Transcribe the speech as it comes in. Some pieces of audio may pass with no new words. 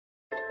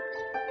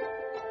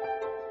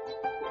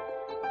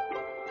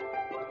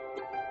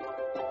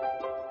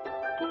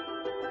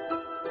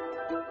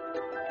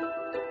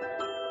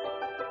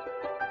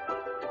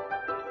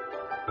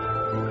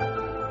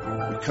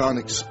can't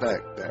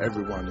expect that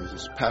everyone is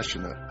as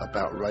passionate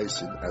about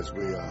racing as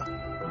we are.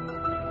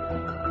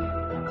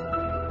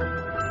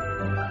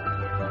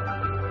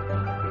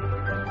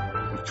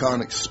 We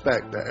can't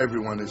expect that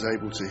everyone is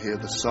able to hear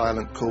the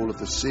silent call of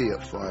the sea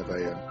at 5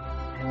 a.m.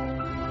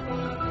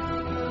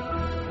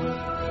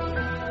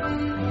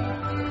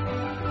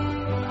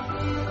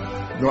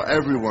 Not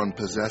everyone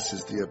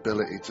possesses the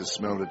ability to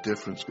smell the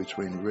difference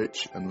between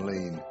rich and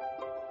lean.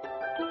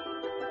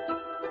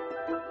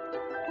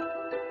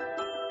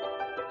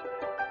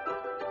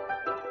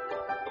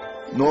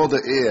 Nor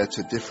the ear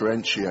to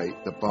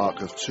differentiate the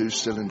bark of 2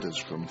 cylinders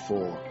from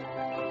 4.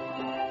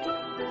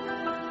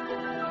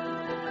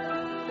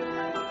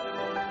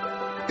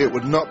 It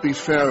would not be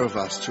fair of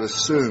us to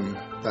assume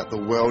that the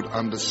world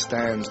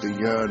understands the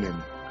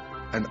yearning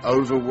and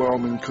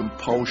overwhelming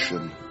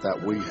compulsion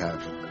that we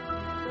have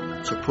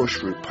to push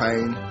through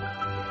pain,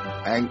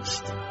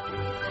 angst,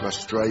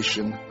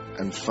 frustration,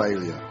 and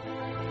failure.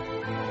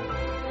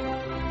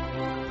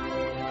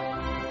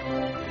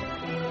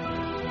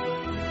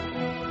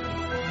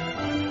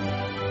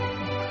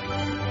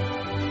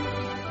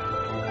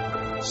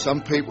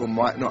 Some people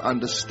might not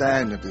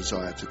understand the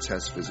desire to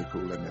test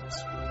physical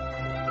limits,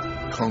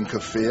 conquer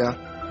fear,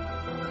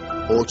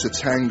 or to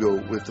tangle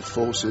with the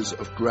forces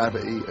of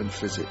gravity and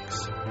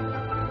physics.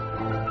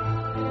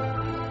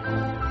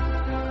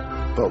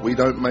 But we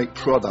don't make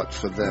product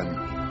for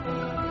them.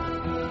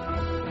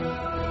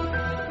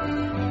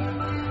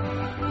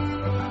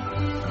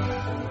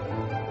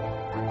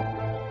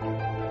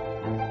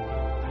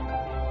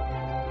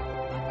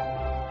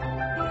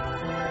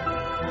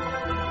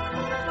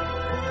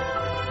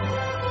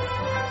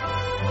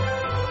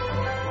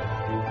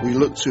 We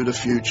look to the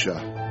future,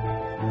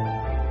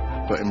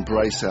 but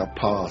embrace our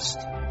past.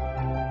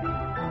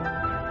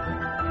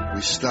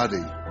 We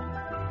study.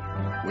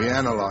 We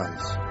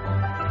analyze.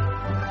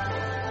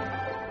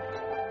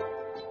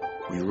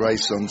 We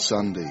race on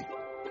Sunday,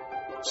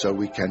 so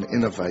we can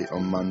innovate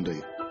on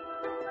Monday.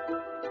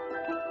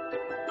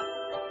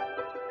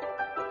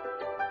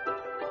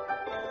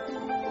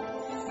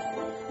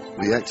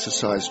 We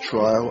exercise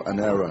trial and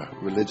error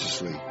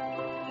religiously.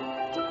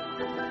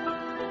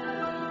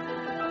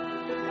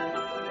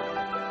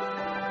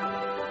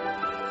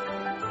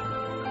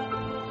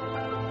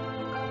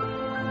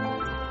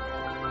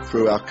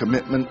 Through our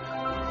commitment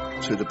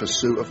to the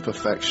pursuit of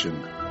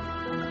perfection,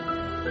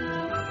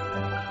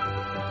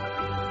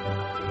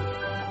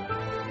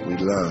 we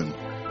learn.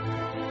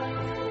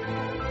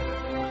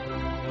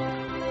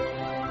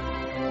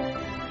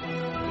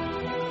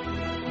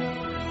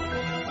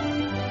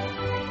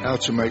 How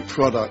to make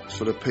product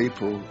for the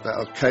people that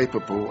are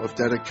capable of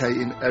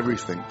dedicating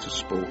everything to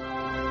sport.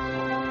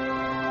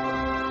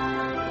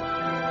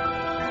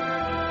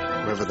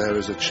 Whether there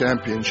is a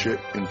championship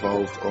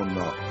involved or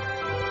not.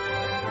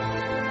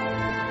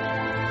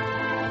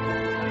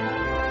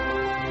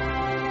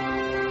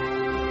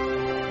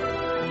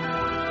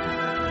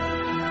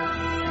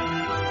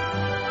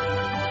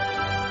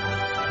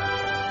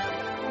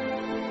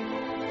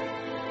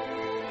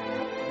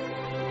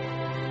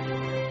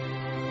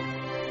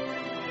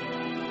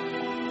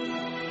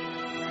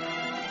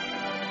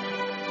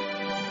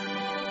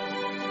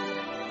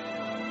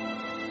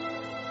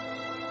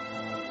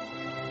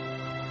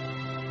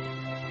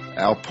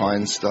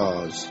 Alpine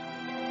Stars.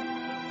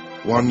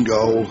 One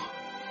goal,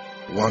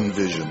 one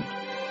vision.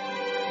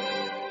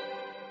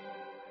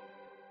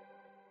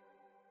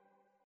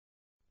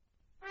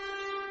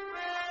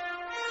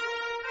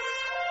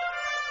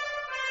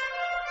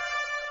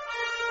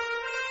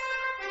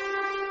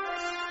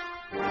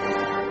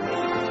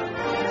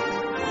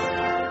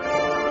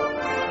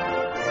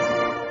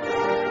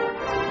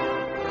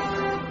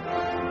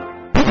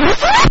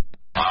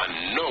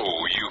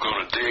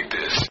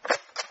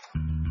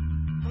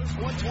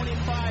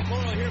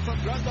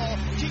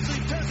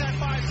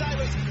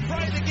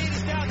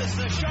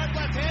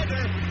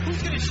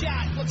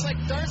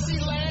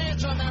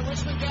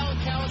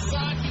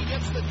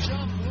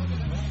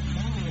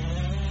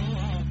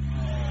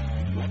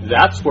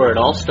 That's where it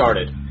all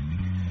started.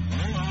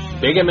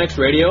 Big MX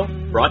Radio,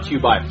 brought to you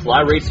by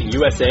Fly Racing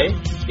USA,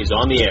 is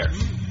on the air.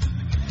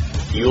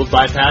 Fueled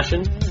by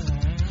passion,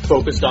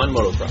 focused on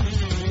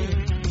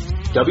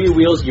motocross. W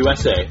Wheels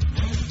USA,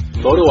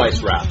 Moto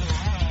Ice Wrap,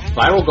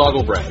 Viral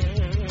Goggle Brand,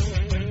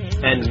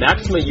 and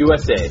Maxima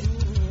USA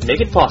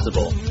make it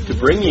possible to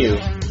bring you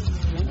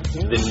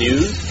the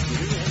news,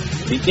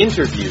 the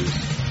interviews,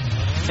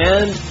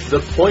 and the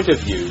point of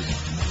views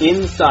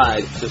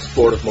inside the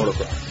sport of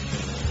motocross.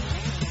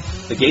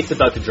 The gate's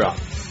about to drop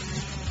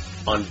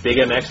on Big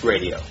MX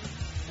Radio.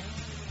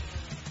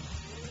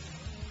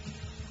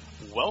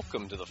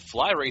 Welcome to the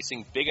Fly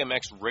Racing Big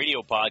MX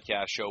Radio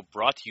podcast show,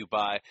 brought to you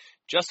by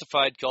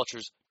Justified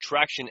Cultures,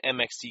 Traction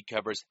MX seat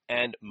covers,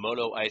 and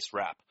Moto Ice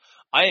Wrap.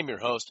 I am your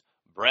host,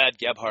 Brad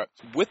Gebhardt.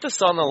 With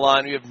us on the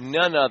line, we have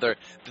none other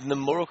than the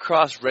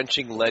motocross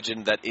wrenching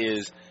legend that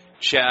is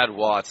Chad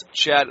Watts.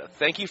 Chad,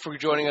 thank you for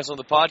joining us on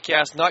the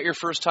podcast. Not your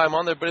first time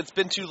on there, but it's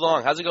been too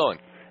long. How's it going?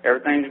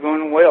 Everything's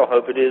going well.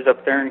 Hope it is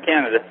up there in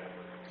Canada.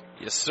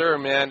 Yes, sir,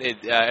 man.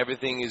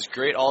 Everything is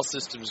great. All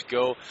systems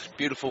go.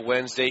 Beautiful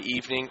Wednesday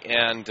evening,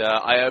 and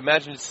I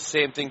imagine it's the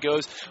same thing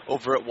goes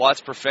over at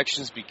Watts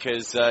Perfections,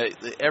 because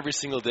every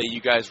single day you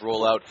guys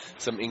roll out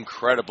some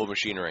incredible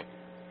machinery.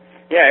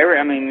 Yeah,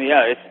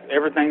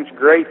 everything's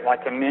great, like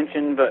I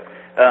mentioned, but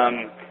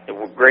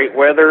great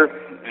weather,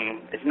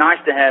 and it's nice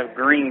to have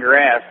green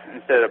grass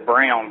instead of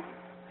brown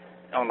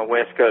on the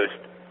West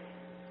Coast.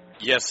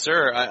 Yes,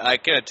 sir. I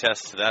can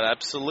attest to that,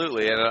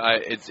 absolutely, and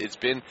it's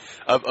been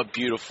a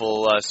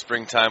beautiful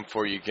springtime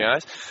for you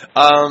guys.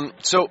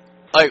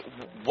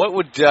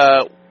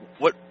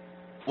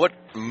 What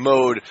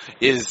mode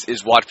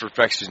is Watts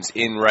Perfections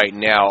in right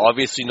now?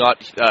 Obviously,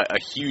 not a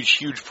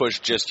huge push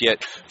just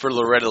yet for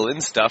Loretta Lynn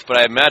stuff, but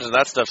I imagine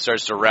that stuff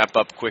starts to wrap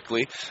up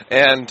quickly.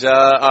 And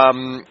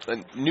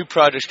new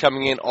projects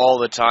coming in all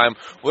the time.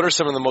 What are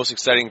some of the most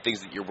exciting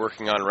things that you're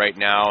working on right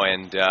now?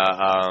 And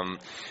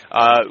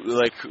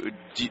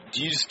do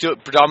you still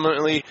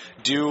predominantly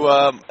do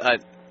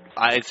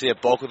I'd say a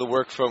bulk of the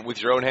work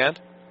with your own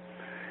hand?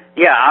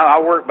 Yeah,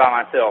 I work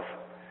by myself.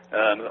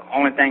 The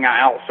only thing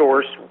I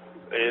outsource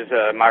is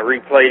my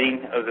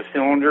replating of the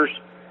cylinders,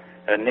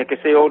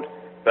 nickel-sealed,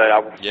 but I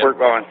work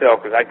by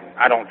myself because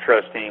I don't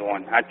trust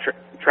anyone. I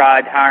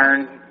tried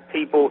hiring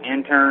people,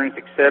 interns,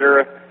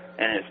 etc.,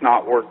 and it's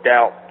not worked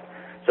out.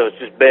 So it's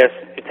just best.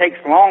 It takes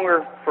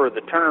longer for the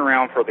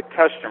turnaround for the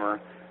customer,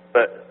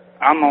 but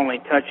I'm only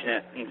touching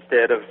it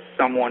instead of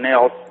someone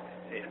else.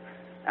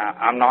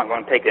 I'm not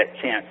going to take that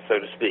chance, so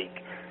to speak.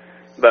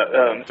 But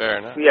fair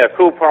enough. Yeah,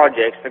 cool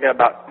projects. I got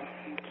about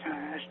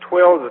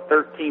 12 to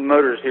 13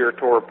 motors here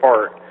tore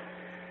apart.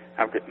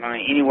 I've got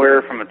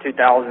anywhere from a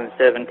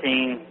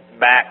 2017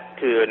 back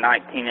to a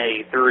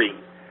 1983,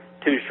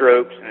 2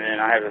 strokes, and then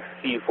I have a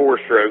few 4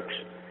 strokes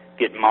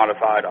getting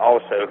modified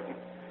also.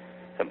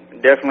 So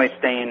definitely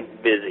staying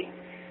busy.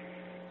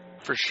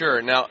 For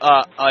sure. Now,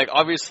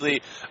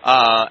 obviously,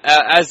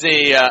 as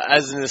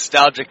a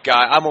nostalgic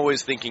guy, I'm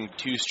always thinking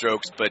 2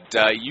 strokes. But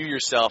you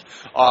yourself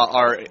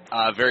are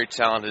very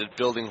talented at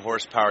building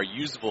horsepower,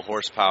 usable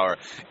horsepower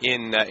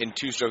in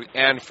 2-stroke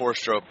and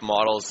 4-stroke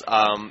models.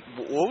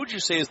 What would you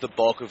say is the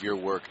bulk of your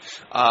work?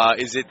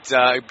 Is it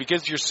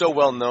because you're so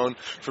well known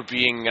for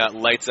being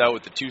lights out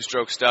with the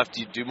 2-stroke stuff?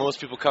 Do most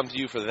people come to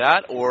you for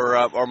that, or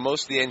are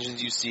most of the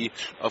engines you see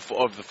of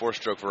the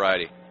 4-stroke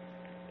variety?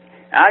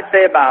 I'd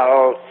say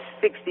about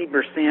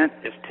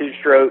 60% is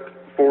 2-stroke,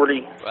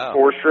 40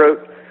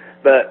 4-stroke,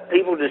 but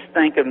people just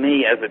think of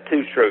me as a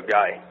 2-stroke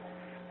guy.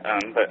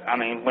 But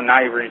when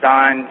I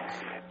resigned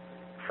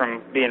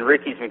from being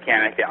Ricky's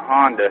mechanic at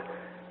Honda,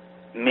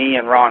 me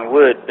and Ron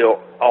Wood built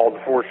all the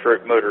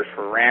 4-stroke motors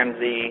for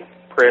Ramsey,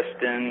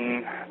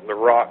 Preston,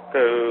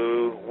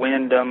 Larocco,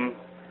 Wyndham.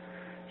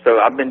 So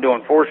I've been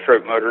doing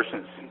 4-stroke motors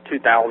since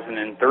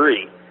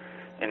 2003,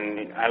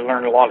 and I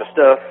learned a lot of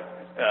stuff,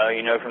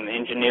 from the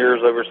engineers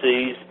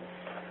overseas.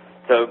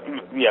 So,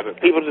 yeah, but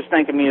people just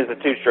think of me as a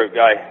 2-stroke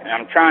guy. And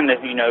I'm trying to,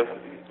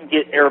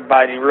 get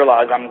everybody to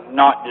realize I'm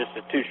not just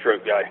a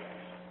 2-stroke guy.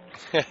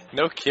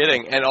 No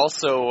kidding. And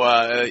also,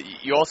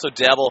 you also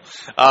dabble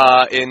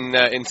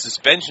in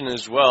suspension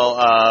as well.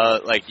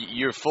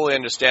 You're fully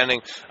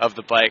understanding of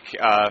the bike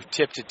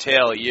tip to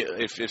tail.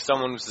 If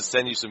someone was to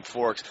send you some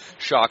forks,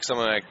 shock,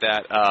 something like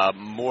that,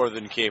 more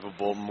than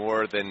capable,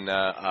 more than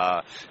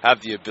have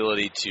the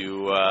ability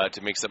to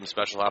make something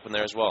special happen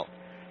there as well.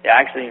 Yeah,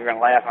 actually, you're going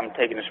to laugh. I'm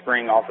taking a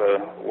spring off a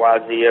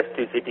YZF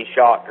 250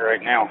 shock right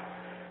now.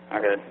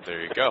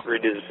 There you go.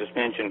 Redo the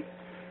suspension.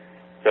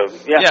 So,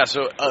 yeah. Yeah,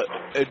 so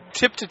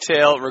tip to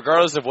tail,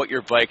 regardless of what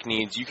your bike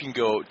needs, you can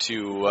go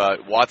to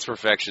Watts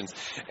Perfections,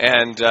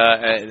 and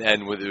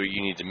whether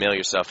you need to mail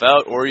yourself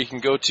out, or you can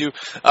go to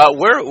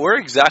where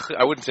exactly.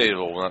 I wouldn't say you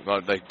don't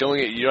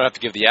have to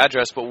give the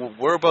address, but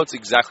whereabouts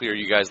exactly are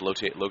you guys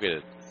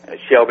located?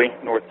 Shelby,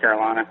 North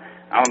Carolina.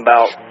 I'm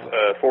about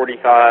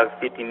 45,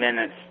 50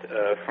 minutes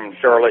from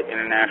Charlotte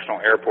International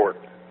Airport.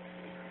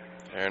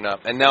 Fair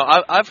enough. And now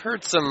I've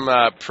heard some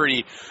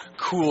pretty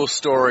cool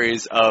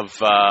stories of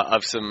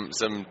some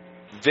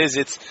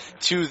visits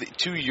to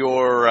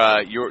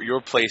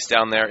your place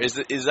down there. Is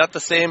that the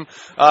same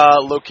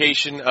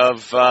location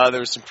of there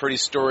was some pretty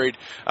storied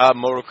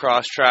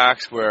motocross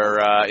tracks where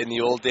in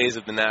the old days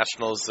of the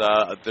Nationals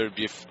there'd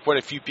be quite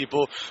a few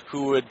people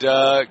who would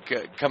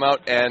come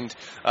out and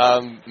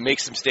make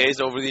some stays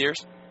over the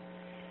years?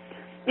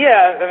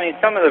 Yeah,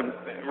 some of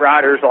the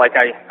riders, I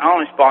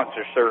only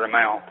sponsor a certain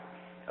amount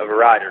of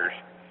riders,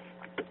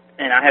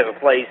 and I have a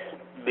place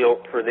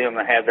built for them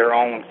to have their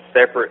own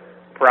separate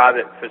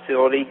private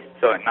facility,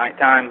 so at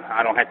nighttime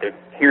I don't have to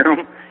hear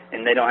them,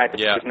 and they don't have to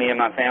be with me and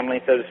my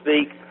family, so to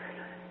speak.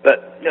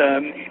 But,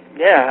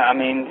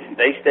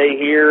 they stay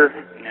here,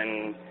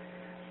 and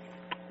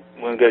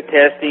when we go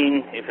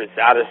testing, if it's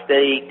out of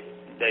state,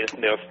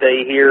 they'll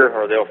stay here,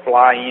 or they'll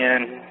fly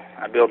in.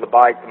 I build the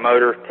bike, the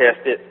motor,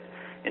 test it,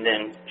 and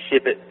then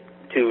ship it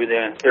to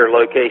their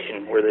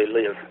location where they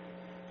live.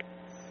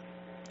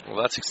 Well,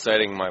 that's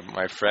exciting,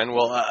 my friend.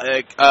 Well,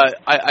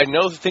 I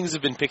know things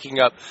have been picking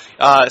up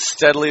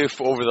steadily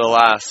over the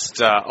last.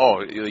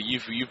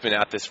 You've been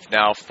at this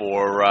now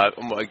for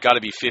got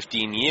to be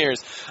 15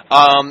 years.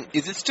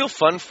 Is it still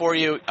fun for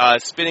you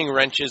spinning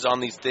wrenches on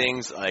these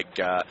things? Like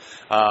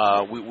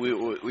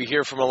we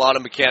hear from a lot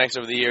of mechanics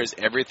over the years,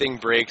 everything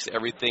breaks,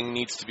 everything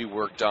needs to be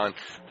worked on.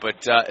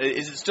 But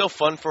is it still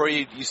fun for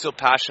you? Are you still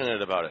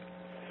passionate about it?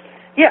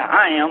 Yeah,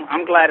 I am.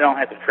 I'm glad I don't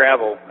have to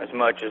travel as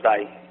much as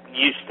I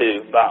used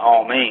to, by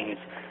all means.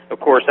 Of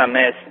course, I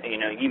miss,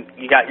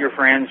 you got your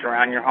friends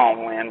around your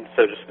homeland,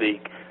 so to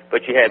speak,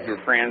 but you have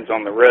your friends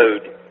on the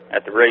road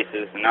at the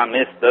races, and I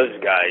miss those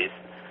guys.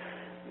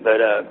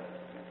 But,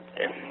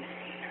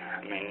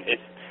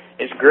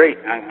 it's great.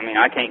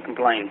 I can't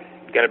complain.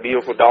 Got a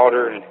beautiful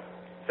daughter, and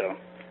so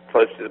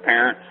close to the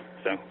parents,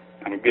 so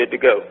I'm good to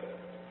go.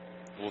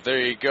 Well, there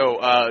you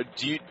go.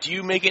 Do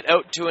you make it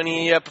out to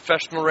any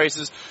professional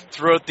races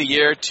throughout the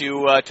year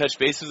to touch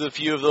base with a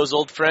few of those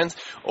old friends,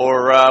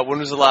 or when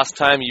was the last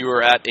time you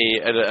were at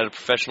a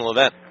professional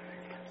event?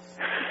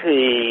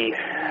 See,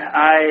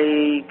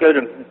 I go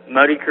to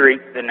Muddy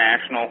Creek, the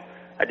National.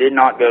 I did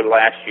not go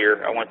last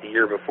year. I went the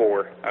year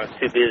before. I was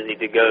too busy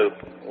to go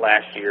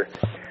last year.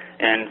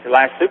 And the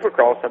last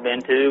Supercross I've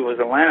been to was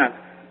Atlanta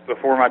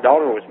before my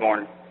daughter was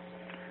born.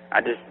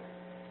 I just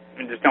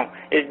don't.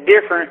 It's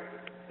different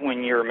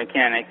when you're a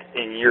mechanic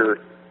and you're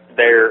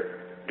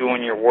there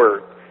doing your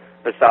work,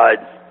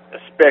 besides a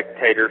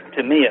spectator,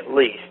 to me at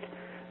least,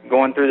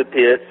 going through the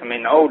pits.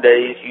 The old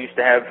days you used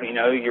to have,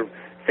 your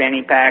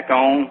fanny pack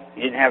on,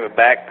 you didn't have a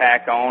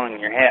backpack on, and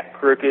your hat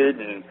crooked,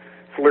 and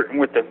flirting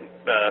with the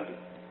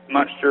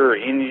Munster or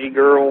Energy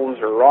girls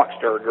or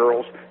Rockstar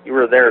girls. You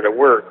were there to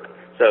work.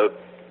 So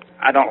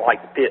I don't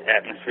like the pit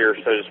atmosphere,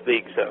 so to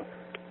speak, so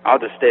I'll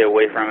just stay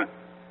away from it.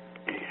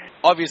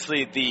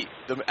 Obviously, the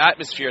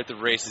atmosphere at the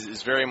races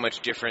is very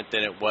much different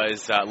than it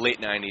was late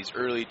 90s,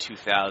 early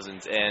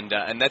 2000s, and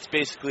that's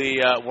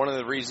basically one of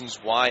the reasons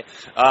why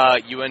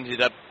you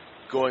ended up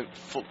going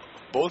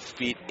both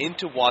feet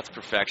into Watts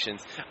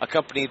Perfections, a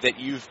company that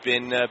you've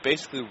been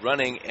basically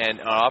running and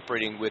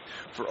operating with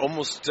for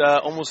almost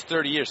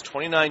 30 years,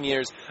 29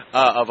 years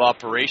of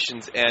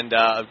operations, and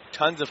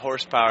tons of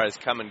horsepower has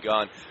come and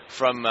gone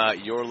from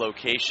your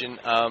location.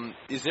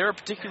 Is there a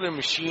particular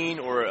machine,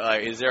 or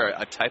is there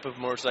a type of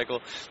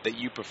motorcycle that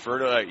you prefer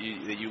to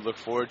that you look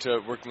forward to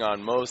working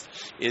on most?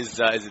 Is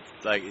it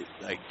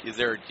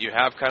do you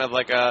have kind of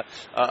like a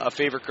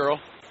favorite girl?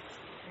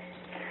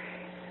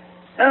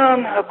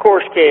 Of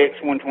course,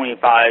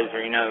 KX125s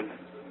are,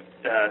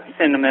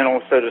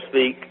 sentimental, so to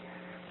speak,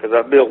 because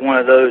I built one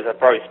of those. I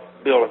probably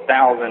built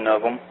 1,000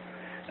 of them.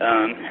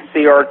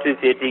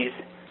 CR250s.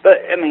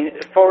 But,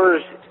 as far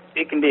as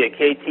it can be a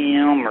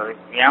KTM or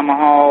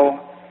Yamaha,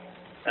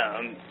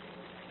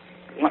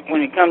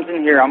 when it comes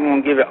in here, I'm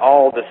going to give it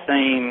all the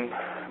same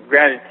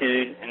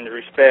gratitude and the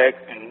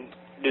respect and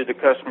do the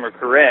customer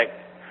correct.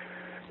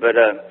 But,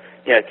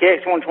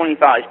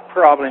 KX125 is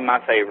probably my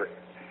favorite.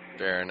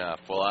 Fair enough.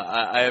 Well,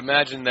 I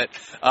imagine that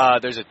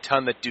there's a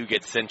ton that do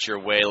get sent your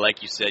way.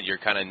 Like you said, you're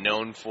kind of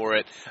known for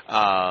it.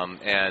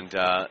 And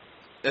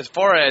as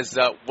far as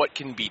what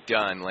can be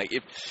done, like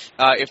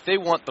if they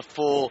want the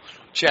full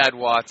Chad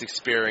Watts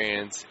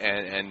experience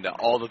and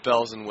all the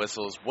bells and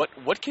whistles,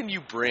 what can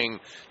you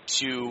bring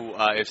to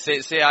if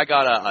say I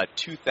got a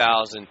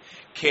 2000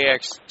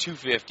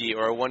 KX250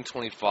 or a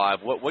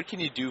 125? What can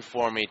you do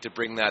for me to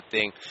bring that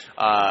thing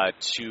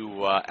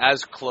to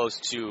as close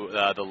to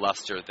the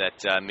luster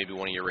that maybe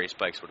one of your race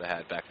bikes would have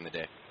had back in the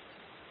day?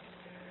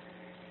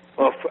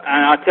 Well,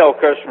 and I tell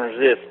customers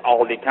this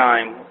all the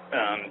time,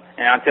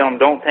 and I tell them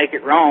don't take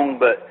it wrong,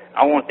 but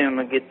I want them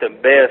to get the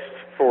best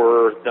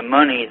for the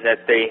money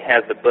that they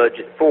have the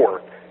budget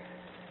for.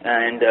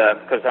 And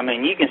because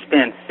you can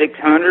spend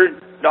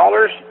 $600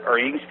 or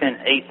you can spend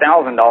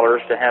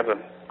 $8,000 to have a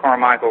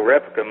Carmichael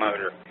replica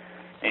motor.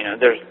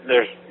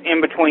 There's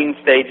in between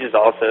stages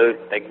also.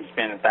 They can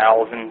spend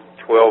 $1,000,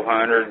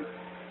 $1,200,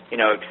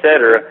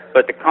 etc.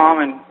 But the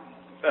common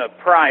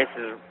price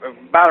is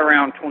about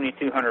around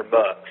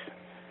 $2,200.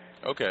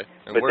 Okay,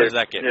 and where does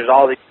that get?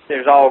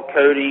 There's all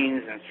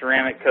coatings and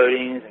ceramic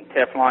coatings and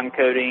Teflon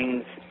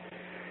coatings,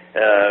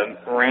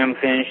 rim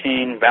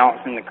finishing,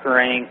 balancing the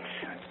cranks,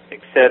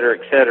 etc.,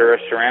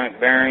 ceramic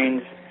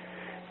bearings.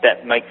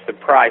 That makes the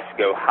price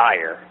go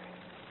higher.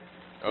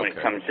 When it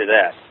comes to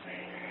that.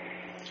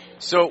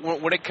 So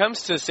when it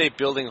comes to, say,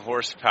 building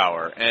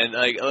horsepower, and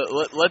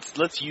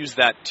let's use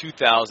that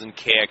 2000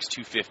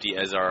 KX250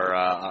 as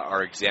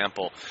our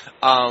example.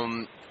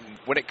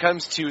 When it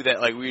comes to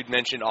that, like we had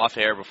mentioned off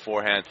air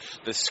beforehand,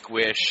 the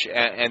squish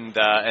and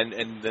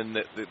then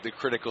the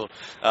critical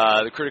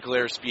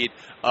airspeed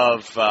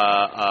of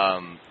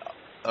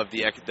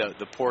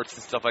the ports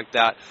and stuff like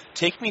that.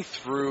 Take me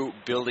through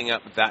building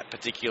up that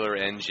particular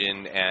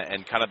engine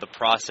and kind of the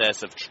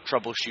process of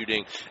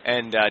troubleshooting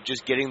and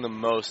just getting the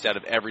most out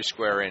of every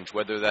square inch,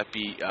 whether that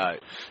be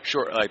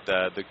short, like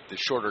the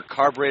shorter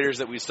carburetors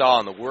that we saw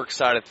on the work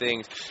side of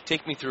things.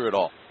 Take me through it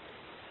all.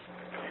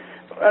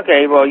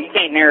 Okay, well, you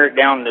can't narrow it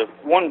down to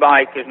one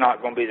bike is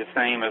not going to be the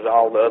same as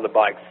all the other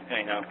bikes,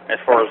 as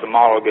far as the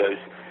model goes.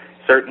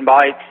 Certain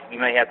bikes, you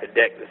may have to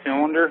deck the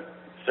cylinder.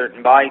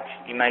 Certain bikes,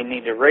 you may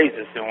need to raise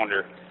the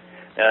cylinder.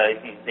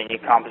 Then you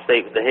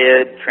compensate with the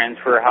head,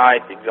 transfer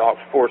height, exhaust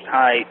force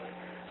height,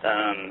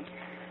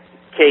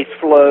 case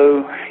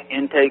flow,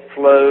 intake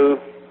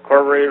flow,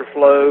 carburetor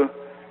flow.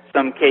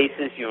 Some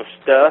cases you'll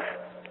stuff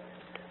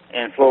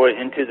and flow it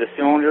into the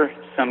cylinder.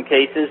 Some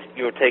cases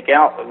you'll take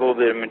out a little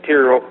bit of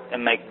material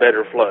and make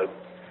better flow.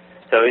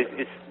 So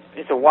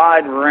it's a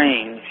wide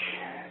range,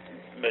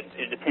 but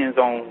it depends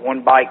on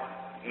one bike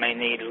may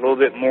need a little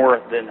bit more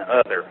than the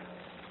other.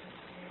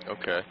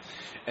 Okay.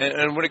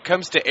 And when it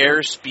comes to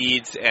air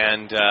speeds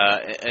and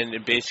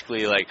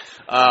basically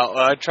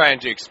I'm trying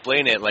to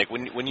explain it, like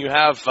when you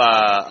have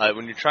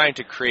when you're trying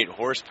to create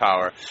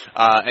horsepower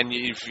and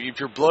if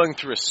you're blowing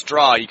through a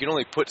straw, you can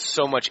only put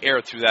so much air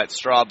through that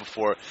straw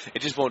before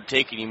it just won't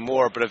take any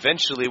more. But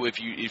eventually, if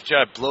you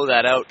try to blow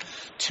that out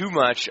too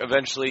much,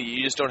 eventually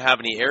you just don't have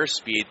any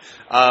airspeed.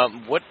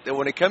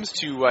 When it comes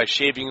to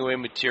shaving away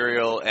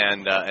material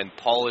and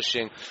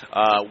polishing,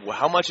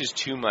 how much is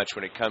too much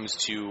when it comes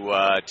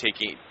to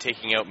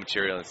taking out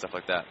material and stuff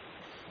like that?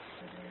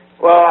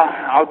 Well,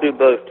 I'll do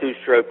both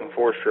two-stroke and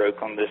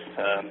four-stroke on this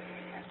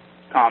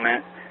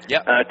comment.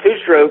 Yeah.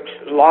 Two-strokes,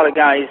 a lot of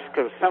guys,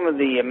 because some of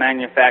the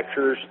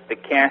manufacturers, the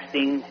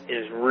casting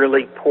is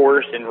really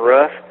porous and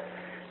rough,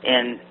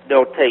 and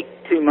they'll take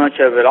too much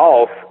of it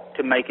off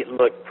to make it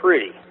look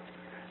pretty.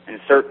 And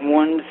certain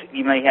ones,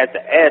 you may have to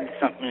add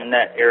something in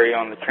that area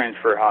on the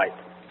transfer height.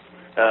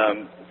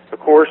 Of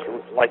course,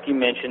 like you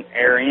mentioned,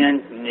 air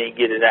in, you need to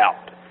get it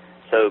out.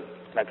 So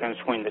that comes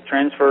between the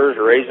transfers,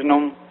 raising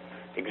them,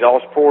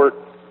 exhaust port,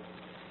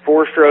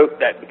 four-stroke,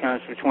 that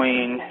becomes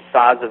between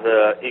size of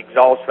the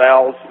exhaust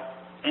valves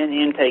and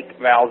intake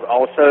valves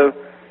also,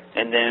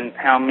 and then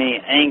how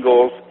many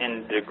angles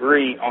and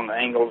degree on the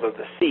angles of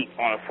the seat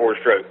on a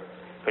four-stroke.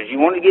 Because you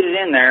want to get it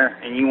in there,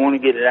 and you want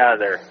to get it out of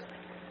there.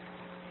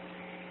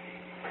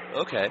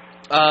 Okay.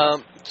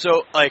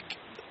 So,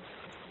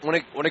 when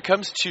it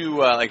comes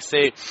to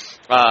say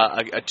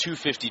a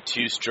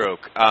 252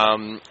 stroke,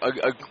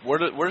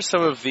 what are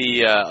some of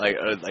the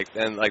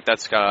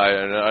that's kind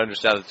of, I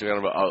understand that's kind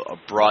of a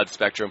broad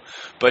spectrum,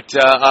 but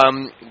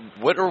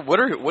what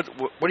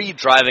are you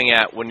driving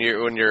at when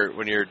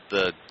you're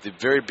the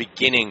very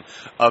beginning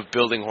of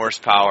building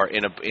horsepower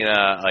in a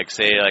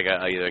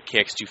either a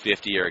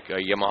KX250 or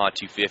a Yamaha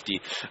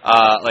 250?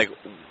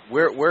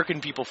 Where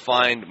can people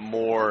find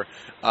more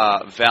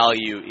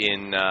value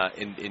in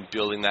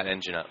building that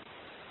engine up?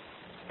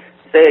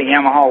 Say a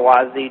Yamaha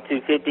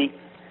YZ250,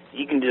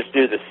 you can just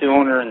do the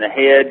cylinder and the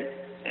head,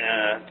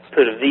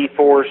 put a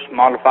V-force,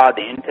 modify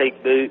the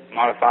intake boot,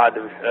 modify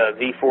the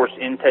V-force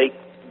intake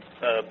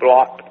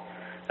block,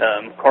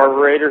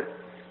 carburetor,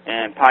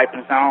 and pipe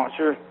and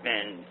silencer,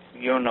 and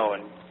you'll know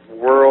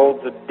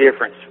worlds of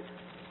difference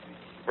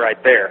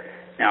right there.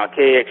 Now, a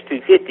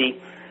KX250,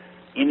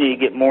 you need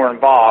to get more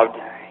involved.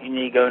 You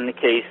need to go in the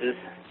cases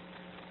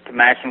to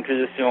match them to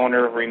the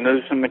cylinder,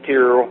 remove some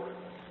material,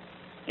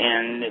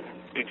 and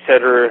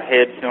etc.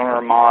 Head,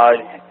 cylinder mod,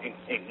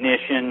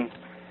 ignition,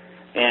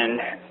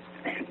 and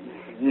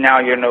now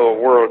you know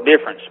a world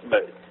difference.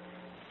 But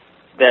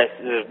that's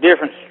the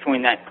difference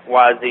between that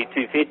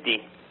YZ250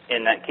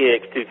 and that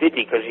KX250,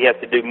 because you have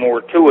to do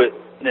more to it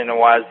than the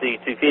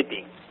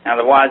YZ250. Now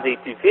the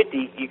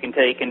YZ250 you can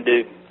take and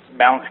do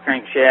balance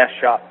crankshaft,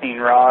 shot peen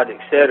rod,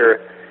 etc.,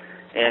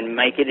 and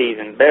make it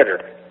even better.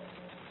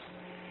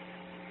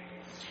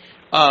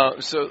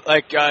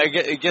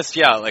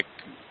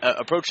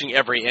 Approaching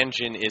every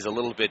engine is a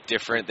little bit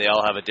different. They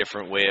all have a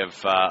different way of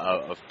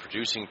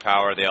producing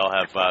power. They all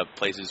have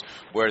places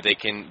where they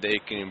can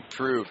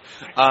improve.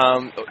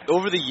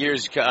 Over the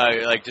years,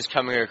 just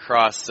coming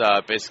across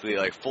basically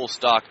full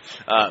stock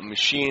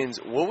machines,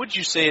 what would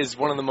you say is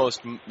one of the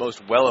most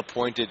well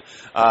appointed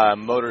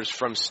motors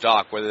from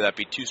stock, whether that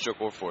be two-stroke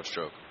or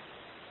four-stroke?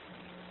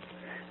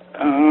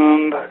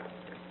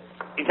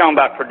 You talking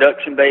about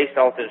production based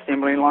off the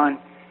assembly line?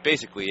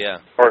 Basically, yeah.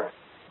 Or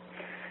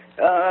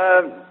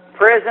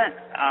present,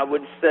 I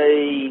would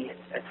say,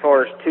 as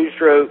far as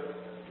two-stroke,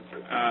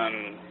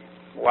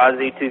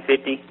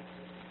 YZ250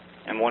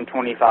 and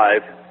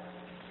 125,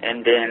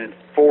 and then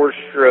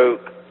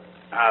four-stroke,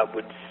 I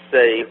would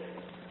say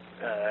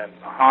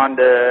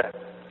Honda,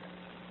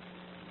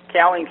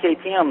 Cali, and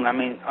KTM. I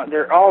mean,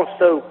 they're all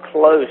so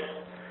close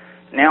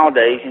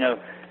nowadays.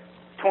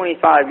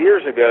 25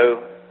 years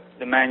ago,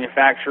 the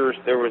manufacturers,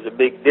 there was a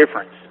big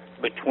difference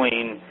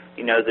between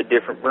the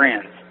different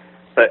brands,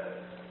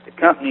 but the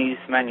companies,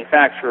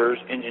 manufacturers,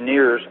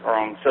 engineers are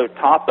on so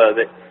top of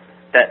it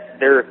that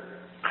they're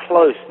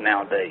close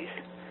nowadays.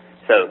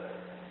 So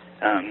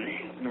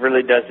it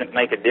really doesn't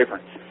make a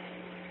difference.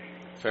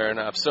 Fair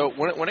enough. So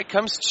when it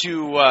comes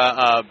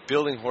to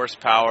building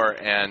horsepower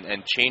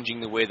and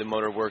changing the way the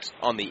motor works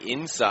on the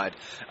inside,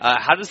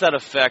 how does that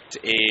affect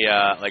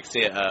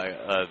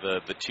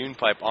the tune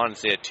pipe on,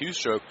 say, a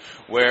two-stroke,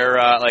 where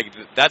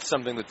that's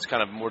something that's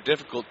kind of more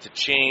difficult to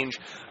change?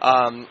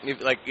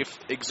 If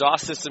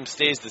exhaust system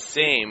stays the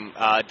same,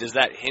 does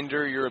that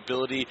hinder your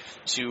ability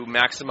to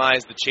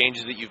maximize the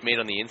changes that you've made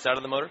on the inside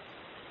of the motor?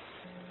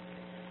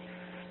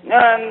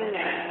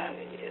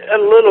 A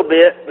little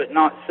bit, but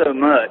not so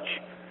much.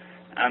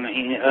 I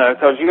mean,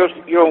 because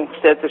you'll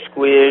set the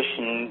squish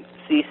and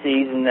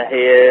CCs in the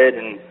head,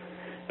 and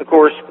of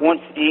course,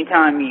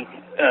 anytime you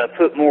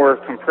put more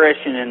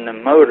compression in the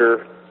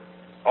motor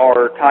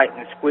or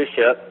tighten the squish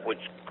up,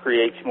 which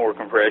creates more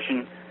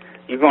compression,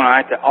 you're going to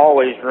have to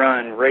always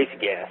run race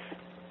gas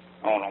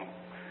on them.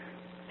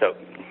 So,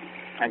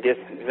 I guess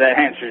that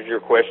answers your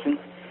question.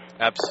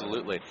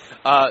 Absolutely.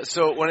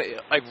 So when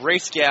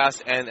race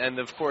gas, and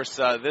of course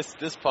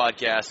this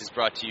podcast is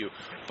brought to you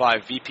by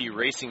VP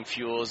Racing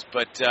Fuels.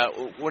 But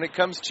when it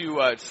comes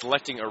to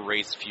selecting a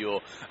race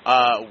fuel,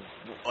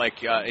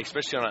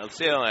 especially on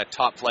a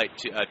top flight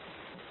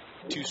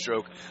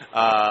two-stroke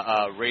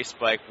race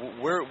bike,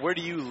 where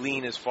do you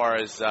lean as far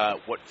as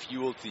what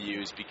fuel to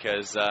use?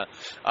 Because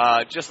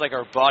just like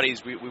our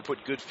bodies, we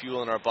put good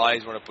fuel in our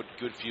bodies. We want to put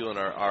good fuel in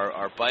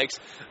our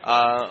bikes.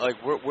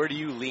 Where do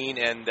you lean?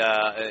 And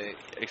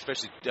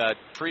especially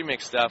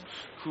pre-mix stuff,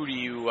 who do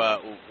you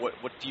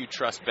what do you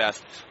trust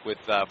best with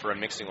for a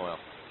mixing oil?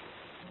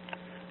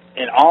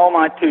 In all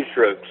my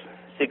two-strokes,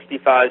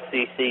 65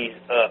 cc's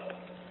up,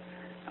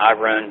 I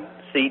run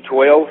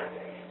C12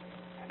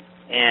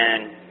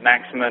 and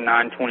Maxima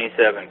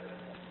 927.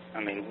 I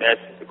mean,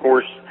 that's, of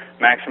course,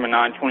 Maxima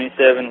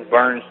 927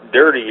 burns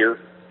dirtier.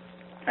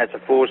 That's a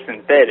full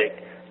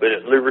synthetic, but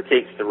it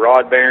lubricates the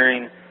rod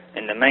bearing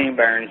and the main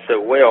bearing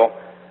so well.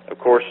 Of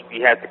course,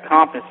 you have to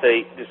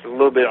compensate just a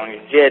little bit on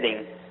your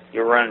jetting.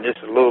 You're running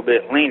just a little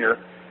bit leaner,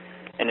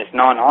 and it's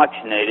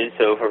non-oxygenated.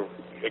 So if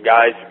a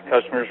guy's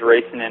customer's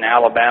racing in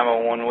Alabama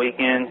one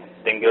weekend,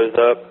 then goes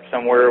up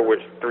somewhere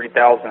with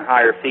 3,000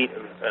 higher feet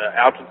of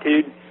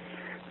altitude,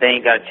 they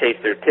ain't got to chase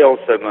their tail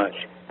so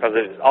much. Because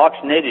if it's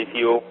oxygenated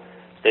fuel,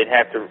 they'd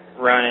have to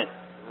run it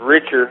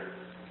richer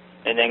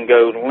and then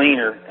go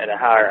leaner at a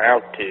higher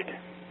altitude.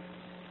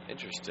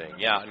 Interesting.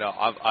 Yeah, no,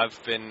 I've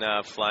been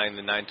flying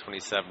the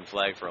 927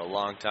 flag for a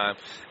long time,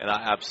 and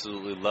I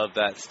absolutely love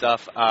that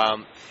stuff.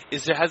 And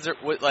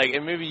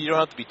maybe you don't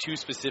have to be too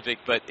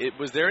specific, but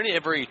was there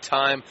ever a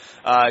time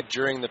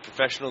during the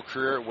professional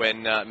career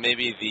when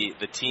maybe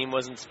the team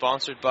wasn't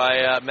sponsored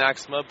by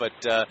Maxima, but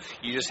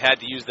you just had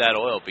to use that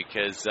oil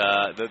because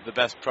the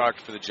best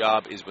product for the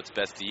job is what's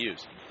best to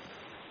use?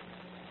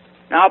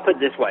 Now, I'll put it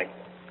this way.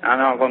 I'm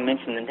not going to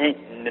mention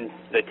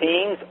the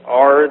teams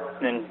or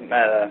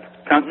the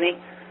company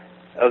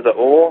of the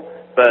oil,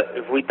 but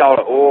if we thought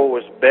the oil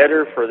was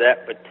better for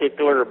that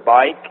particular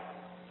bike,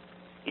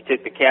 you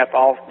took the cap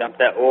off, dumped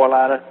that oil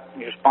out of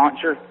your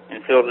sponsor,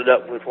 and filled it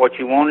up with what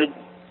you wanted,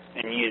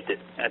 and used it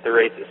at the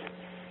races.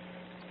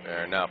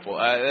 Fair enough. Well,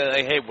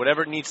 hey,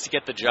 whatever needs to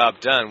get the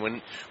job done.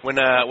 When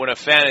a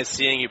fan is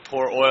seeing you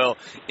pour oil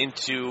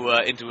into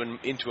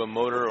a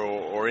motor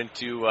or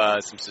into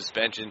some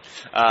suspension,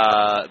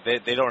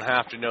 they don't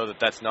have to know that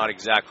that's not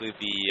exactly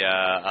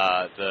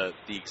the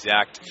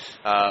exact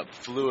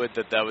fluid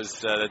that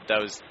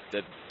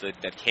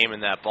came in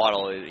that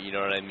bottle. You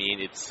know what I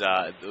mean? It's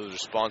those are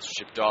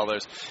sponsorship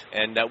dollars,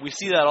 and we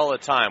see that all the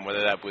time.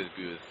 Whether that would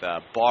be with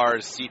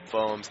bars, seat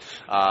foams,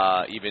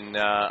 even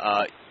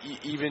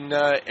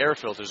air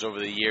filters over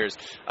the years.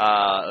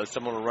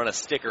 Someone will run a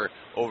sticker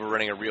over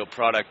running a real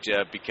product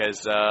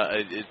because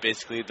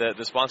basically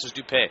the sponsors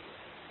do pay.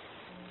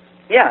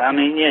 Yeah, I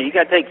mean, you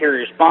got to take care of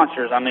your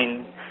sponsors. I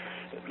mean,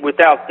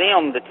 without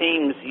them, the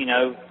teams,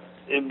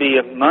 it'd be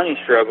a money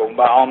struggle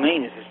by all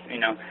means.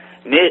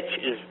 Mitch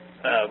is,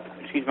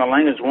 excuse my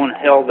language, one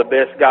hell of the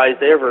best guys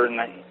ever in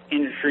the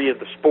industry of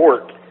the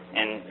sport,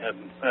 and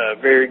a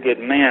very good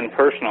man,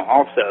 personal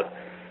also.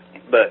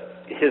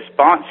 But his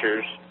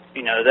sponsors,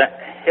 that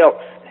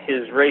helps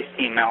his race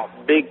team out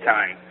big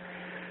time.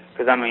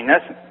 Because, I mean,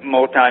 that's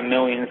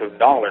multi-millions of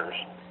dollars.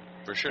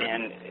 For sure.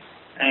 And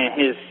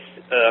his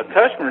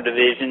customer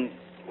division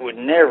would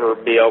never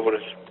be able to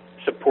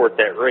support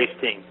that race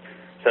team.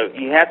 So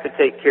you have to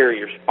take care of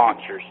your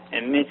sponsors.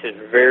 And Mitch is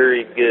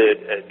very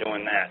good at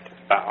doing that,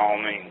 by all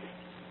means.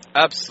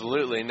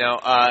 Absolutely. Now,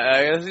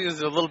 I think this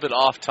is a little bit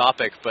off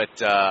topic, but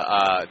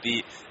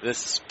the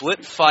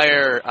split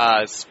fire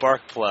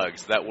spark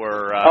plugs that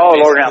were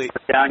Lord,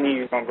 I knew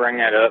you were going to bring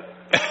that up.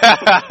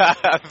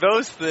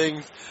 Those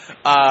things.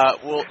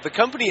 The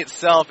company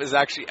itself is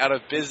actually out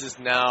of business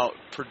now,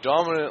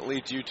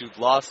 predominantly due to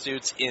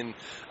lawsuits in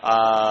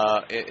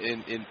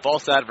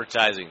false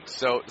advertising.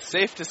 So,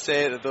 safe to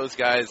say that those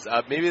guys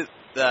maybe.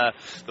 The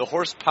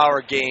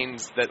horsepower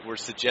gains that were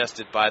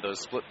suggested by those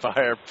split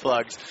fire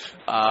plugs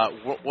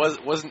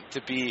wasn't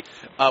to be.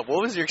 What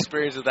was your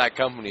experience with that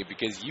company?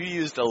 Because you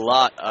used a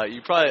lot.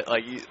 You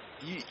probably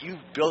you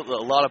built a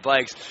lot of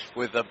bikes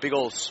with a big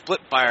old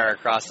split fire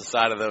across the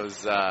side of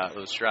those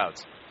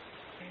shrouds.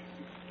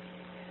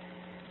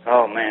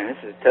 Oh man, this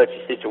is a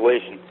touchy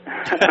situation.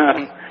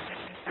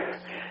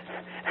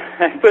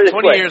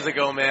 20 years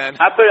ago, man.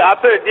 I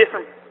put a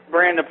different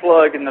brand of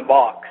plug in the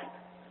box.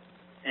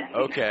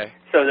 Okay.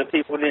 So that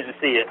people didn't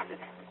see it.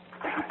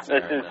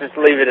 Let's just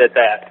leave it at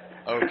that.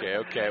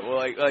 Okay. Well,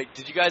 like,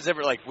 did you guys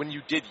ever, like, when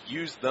you did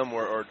use them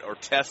or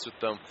test with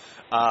them,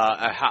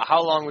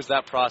 how long was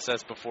that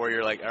process before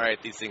you're like, all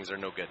right, these things are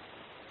no good?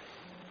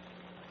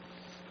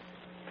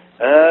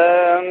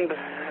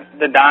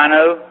 The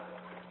dyno,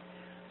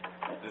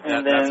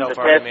 and then the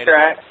test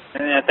track,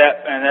 and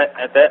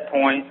at that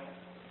point,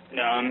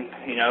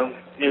 you know,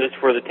 it was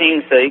for the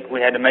team's sake.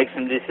 We had to make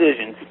some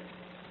decisions.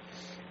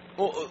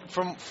 Well,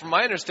 from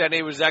my understanding,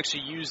 it was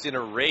actually used in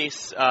a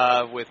race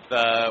with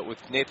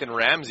Nathan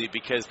Ramsey,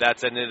 because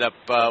that's ended up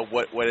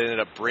what ended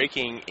up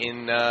breaking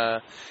in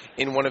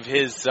one of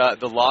his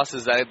the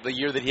losses the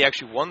year that he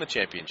actually won the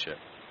championship.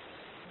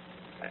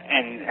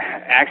 And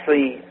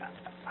actually,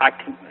 I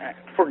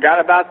forgot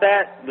about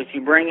that, but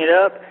you bring it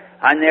up.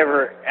 I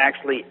never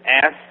actually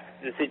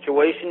asked the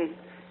situation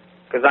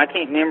because I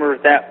can't remember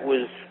if that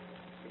was.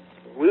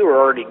 We were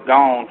already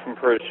gone from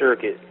Pro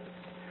Circuit.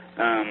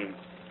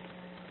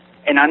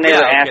 And I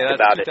never asked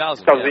about it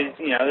because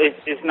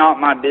it's not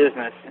my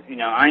business. You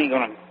know, I ain't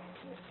gonna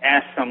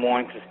ask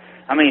someone because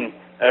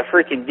a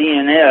freaking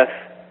DNF.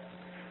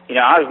 You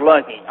know, I was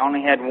lucky. I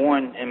only had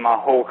one in my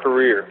whole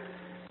career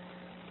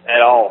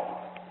at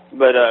all.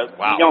 But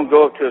wow. You don't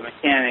go up to a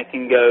mechanic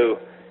and go,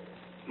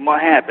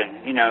 "What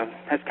happened?" You know,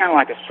 that's kind of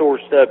like a sore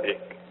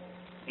subject.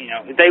 You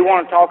know, if they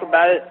want to talk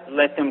about it,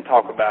 let them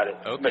talk about it.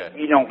 Okay. But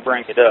you don't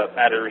bring it up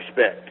out of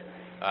respect.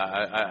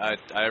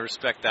 I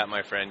respect that,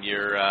 my friend.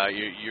 You're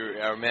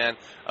a man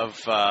of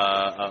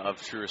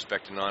true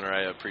respect and honor.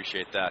 I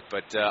appreciate that.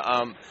 But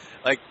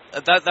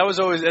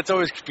it's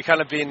always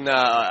kind of been.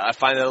 I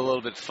find it a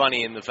little bit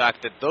funny in the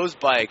fact that those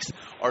bikes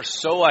are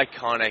so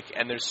iconic,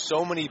 and there's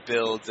so many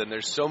builds, and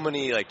there's so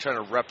many like trying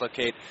to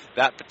replicate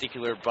that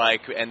particular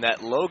bike, and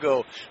that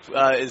logo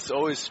is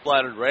always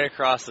splattered right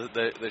across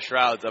the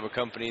shrouds of a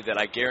company that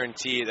I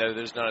guarantee that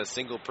there's not a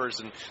single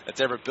person that's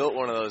ever built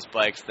one of those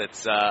bikes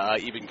that's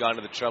even gone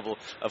to the trouble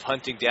of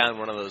hunting down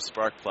one of those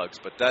spark plugs.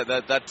 But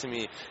that to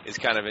me is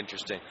kind of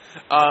interesting.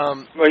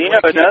 Well,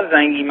 another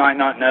thing you might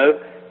not know,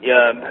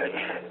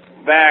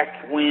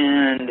 back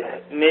when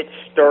Mitch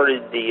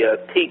started the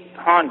Peak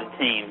Honda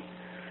team,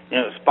 it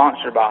was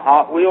sponsored by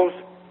Hot Wheels.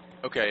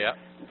 Okay, yeah.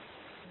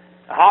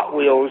 Hot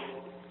Wheels,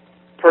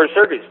 Pro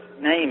Circuit's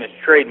name is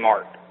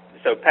trademarked,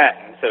 so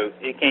patent, so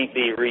it can't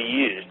be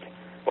reused.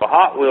 Well,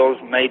 Hot Wheels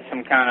made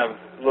some kind of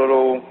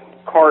little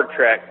car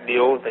track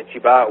deal that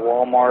you buy at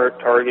Walmart,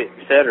 Target,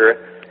 etc.,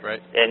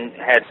 right, and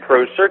had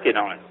Pro Circuit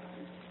on it.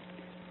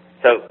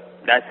 So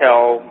that's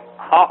how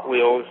Hot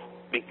Wheels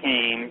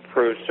became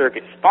Pro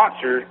Circuit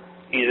sponsor.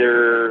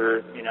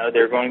 Either,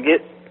 they're going to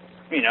get,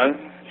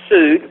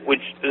 sued,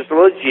 which is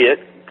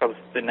legit because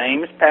the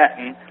name is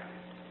patent,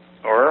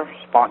 or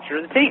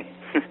sponsor the team.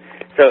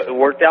 So it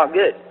worked out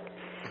good.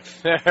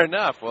 Fair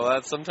enough.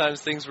 Well,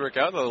 sometimes things work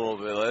out a little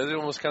bit. It's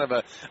almost kind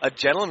of a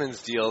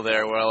gentleman's deal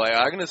there, where like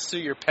I'm going to sue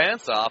your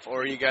pants off,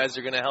 or you guys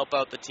are going to help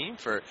out the team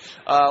for.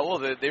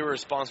 They were a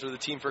sponsor of the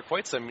team for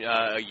quite some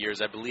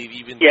years, I believe.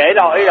 Even it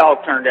all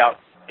turned out.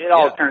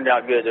 All turned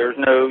out good. There was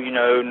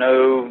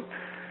no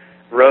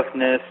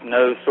roughness,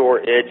 no sore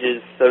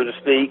edges, so to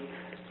speak.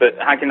 But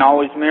I can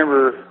always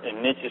remember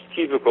in Mitch's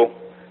cubicle.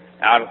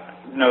 I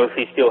don't know if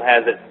he still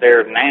has it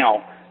there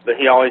now, but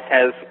he always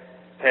has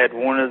had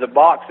one of the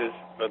boxes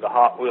of the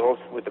Hot Wheels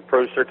with the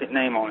Pro Circuit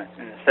name on it,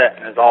 and it sat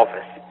in his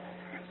office.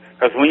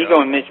 Because when you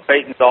go in Mitch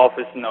Payton's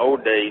office in the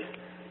old days,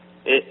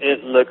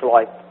 it looked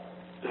like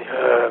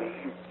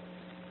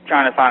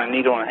trying to find a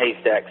needle in a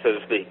haystack, so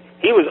to speak.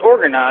 He was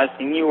organized.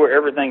 He knew where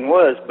everything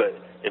was, but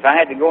if I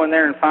had to go in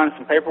there and find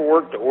some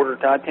paperwork to order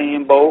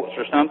titanium bolts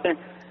or something,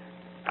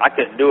 I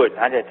couldn't do it.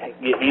 I'd have to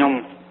get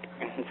him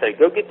and say,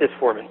 "Go get this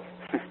for me."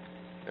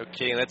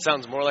 Okay, that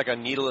sounds more like a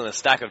needle in a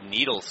stack of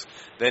needles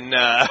than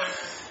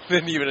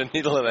even a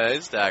needle in a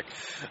haystack.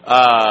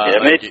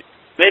 Mitch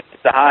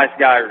is the highest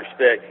guy I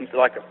respect. He's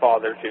like a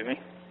father to me.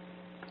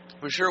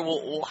 For sure.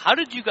 Well, how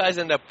did you guys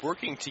end up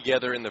working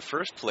together in the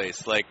first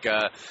place? Like,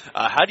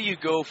 how do you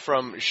go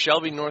from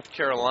Shelby, North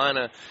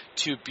Carolina,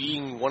 to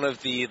being one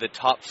of the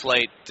top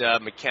flight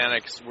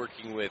mechanics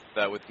working with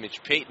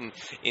Mitch Payton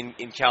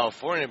in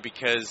California?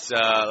 Because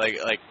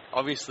like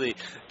obviously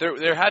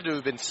there had to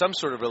have been some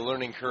sort of a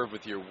learning curve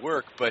with your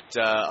work, but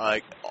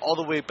like all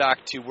the way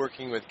back to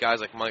working with guys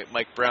like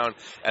Mike Brown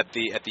at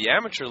the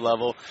amateur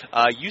level,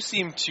 you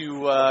seem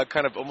to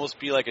kind of almost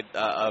be like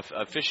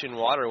a fish in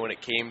water when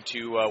it came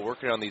to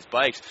working on these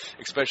bikes,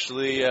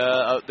 especially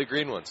the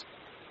green ones.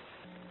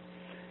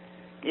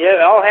 Yeah,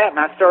 it all happened.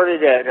 I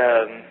started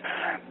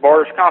at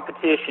Barr's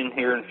Competition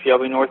here in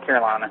Shelby, North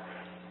Carolina.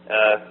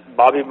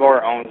 Bobby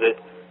Barr owns it,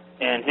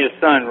 and his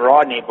son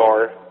Rodney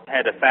Barr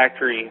had a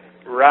factory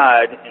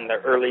ride in the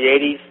early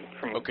 80s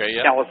from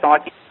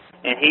Kawasaki.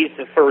 and he's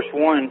the first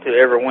one to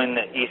ever win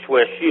the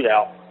East-West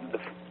shootout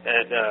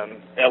at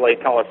L.A.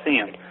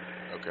 Coliseum.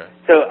 Okay.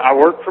 So I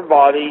worked for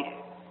Bobby,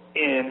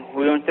 and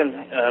we went to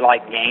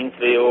like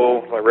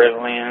Gainesville,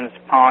 Redlands,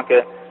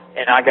 Ponca,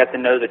 and I got to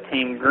know the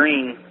Team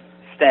Green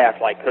staff,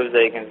 like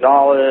Jose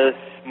Gonzalez,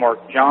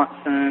 Mark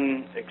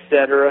Johnson,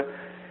 etc.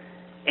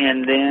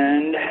 And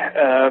then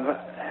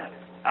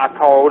I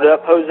called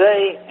up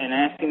Jose and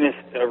asked him if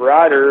a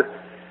rider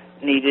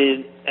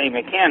needed a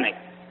mechanic.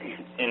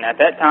 And at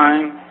that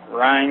time,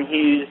 Ryan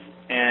Hughes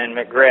and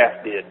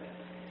McGrath did.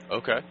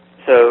 Okay.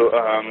 So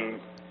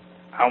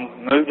I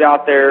moved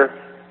out there.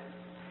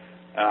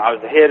 I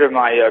was ahead of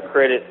my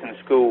credits in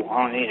school.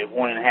 I only needed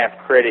 1.5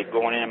 credit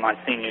going in my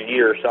senior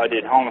year, so I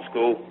did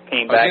homeschool,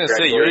 came back. I was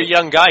going to say, you're a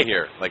young guy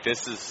here. Like,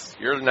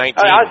 you're 19.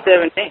 I was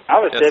 17. I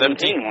was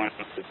 17 when,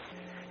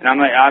 and I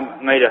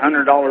made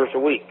 $100 a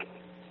week.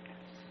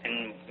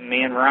 And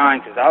me and Ryan,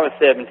 because I was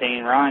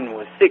 17, Ryan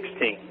was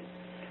 16.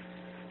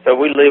 So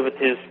we lived with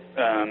his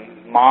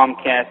mom,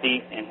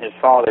 Kathy, and his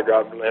father,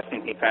 God bless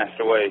him, he passed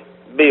away,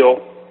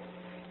 Bill.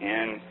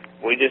 And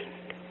we just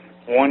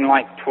won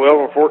like 12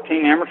 or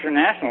 14 amateur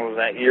nationals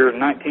that year in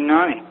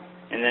 1990.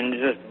 And then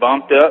just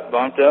bumped up,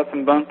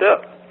 and bumped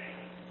up.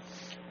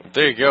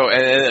 There you go.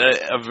 And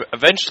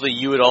eventually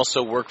you would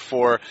also work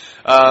for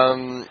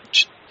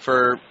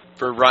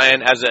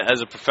Ryan as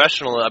a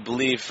professional, I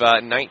believe,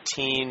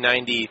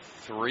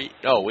 1993.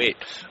 Oh, wait.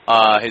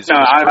 His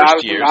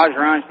first years. I was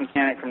Ryan's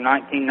mechanic from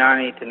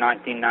 1990 to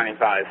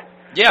 1995.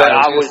 Yeah. But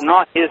I was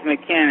not his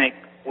mechanic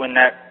when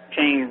that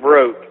chain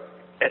broke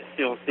at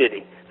Steel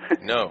City.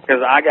 No.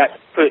 Because I got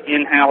put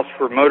in-house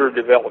for motor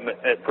development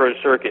at Pro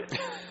Circuit.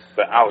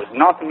 But I was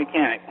not the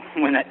mechanic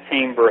when that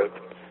chain broke.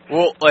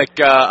 Well, like,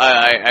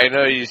 I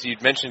know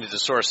you'd mentioned it's a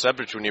sore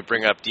subject when you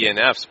bring up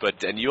DNFs,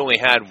 and you only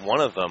had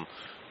one of them.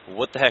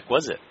 What the heck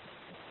was it?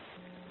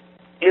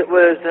 It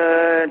was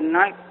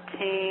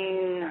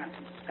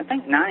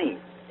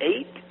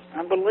 98,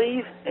 I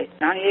believe.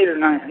 98 or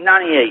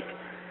 98.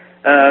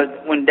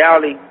 When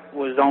Dowdy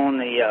was on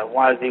the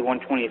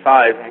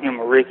YZ-125, and him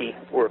and Ricky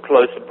were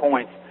close to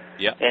points.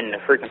 Yeah. And the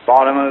freaking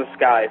bottom of the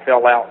sky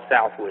fell out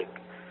Southwick.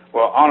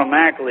 Well,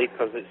 automatically,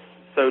 because it's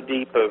so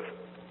deep of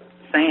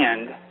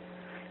sand,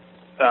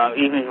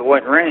 even if it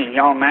wasn't raining,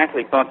 you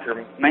automatically bump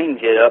your main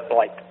jet up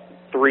like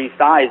 3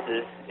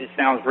 sizes. It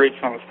sounds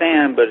rich on the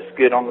stand, but it's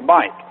good on the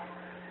bike.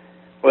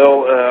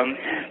 Well,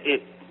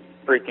 it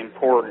freaking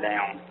poured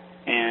down,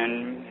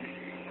 and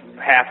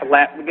half a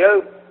lap to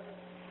go.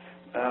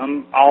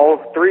 All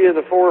 3 of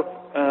the 4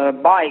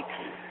 bikes,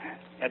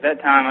 at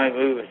that time it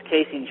was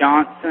Casey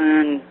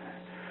Johnson,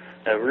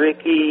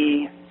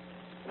 Ricky,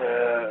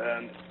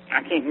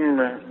 I can't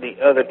remember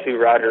the other 2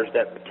 riders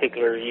that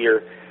particular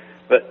year,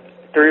 but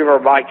 3 of our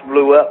bikes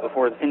blew up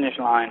before the finish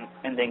line,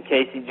 and then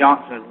Casey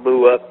Johnson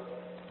blew up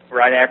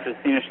right after the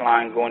finish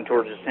line going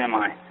towards the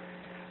semi.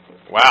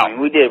 Wow. I mean,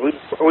 we did.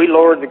 We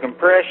lowered the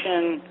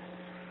compression.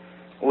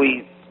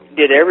 We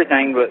did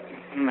everything, but,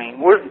 I mean,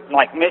 we're,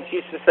 like Mitch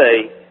used to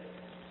say,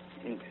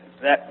 in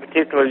that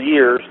particular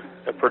year,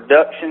 a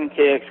production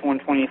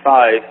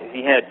KX-125, if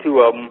you had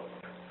 2 of them,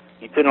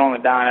 you put on the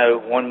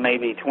dyno, one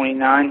maybe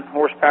 29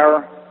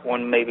 horsepower,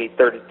 one maybe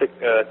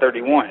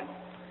 31.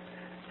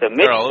 So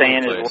Mitch is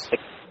saying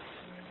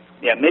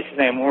Mitch is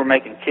saying we're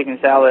making chicken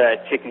salad out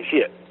of chicken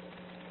shit.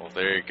 Well,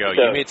 there you go.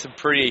 So, you made some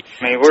pretty.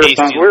 I mean, we're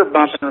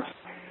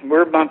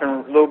bumping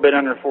a little bit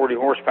under 40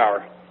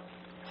 horsepower.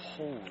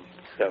 Holy.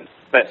 So,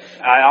 but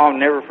I'll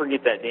never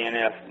forget that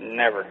DNF.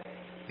 Never.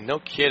 No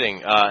kidding.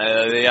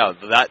 Yeah,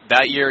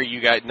 that year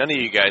none of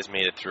you guys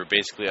made it through.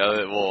 Basically,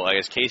 well, I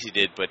guess Casey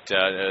did, but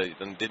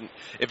didn't.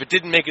 If it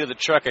didn't make it to the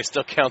truck, I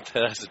still count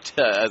that as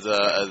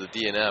a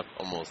DNF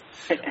almost.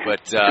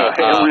 But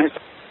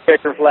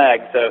checker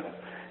flag. So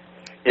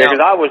yeah, because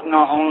I was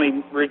not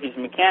only Ricky's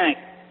mechanic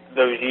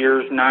those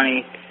years,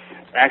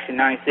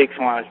 96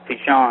 when I was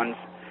Pichon's,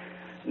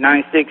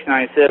 96,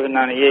 97,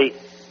 98.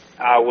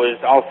 I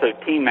was also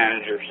team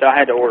manager, so I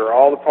had to order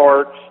all the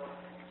parts,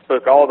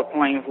 book all the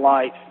planes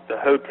lights, the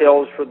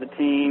hotels for the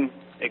team,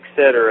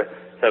 etc.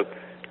 So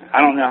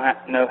I don't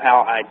know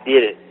how I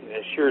did it.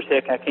 As sure as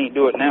heck I can't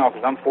do it now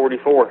because I'm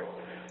 44.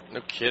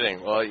 No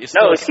kidding. Well,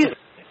 excuse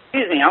me,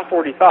 I'm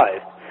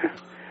 45.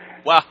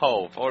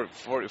 Wow,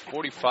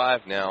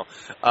 45 now.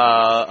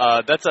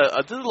 That's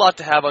a lot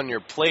to have on your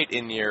plate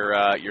in your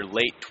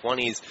late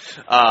 20s.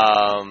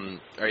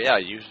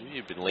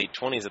 You've been late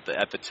 20s at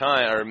the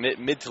time, or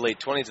mid to late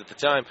 20s at the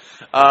time.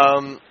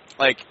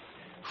 Like,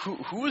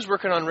 who was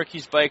working on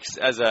Ricky's bikes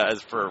as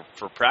for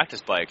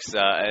practice bikes?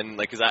 And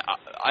like, 'cause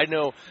I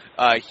know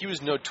he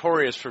was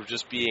notorious for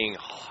just being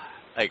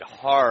like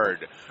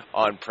hard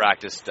on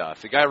practice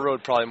stuff. The guy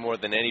rode probably more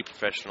than any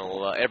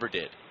professional ever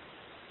did.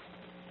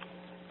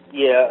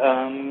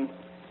 Yeah,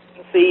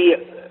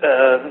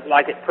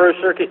 like at Pro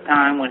Circuit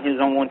time when he was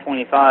on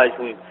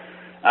 125s,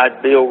 I'd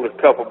build a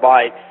couple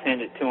bikes,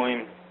 send it to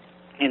him,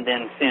 and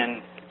then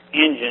send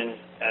engines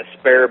as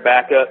spare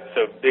backup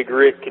so Big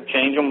Rick could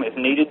change them if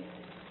needed,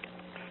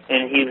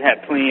 and he'd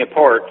have plenty of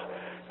parts.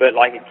 But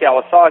like at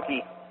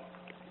Kawasaki,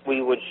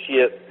 we would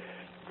ship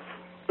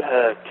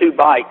 2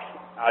 bikes.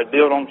 I'd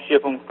build them,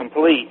 ship them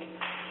complete,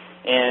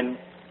 and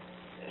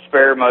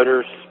spare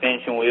motors,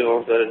 suspension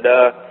wheels,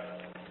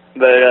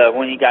 But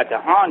when he got to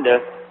Honda,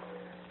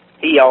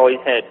 he always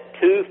had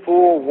 2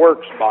 full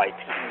works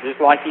bikes,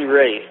 just like he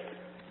raced.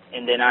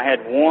 And then I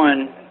had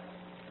one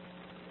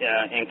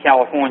in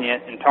California,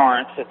 in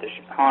Torrance, at the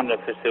Honda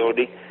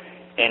facility,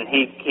 and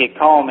he'd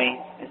call me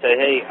and say,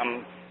 hey,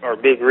 or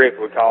Big Rick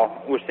would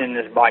call, we're sending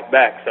this bike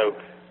back. So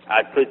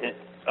I'd put the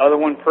other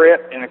one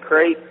prepped in a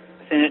crate,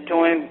 send it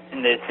to him,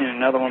 and then send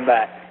another one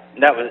back.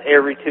 And that was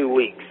every 2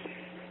 weeks.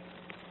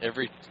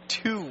 Every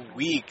 2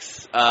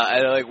 weeks?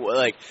 I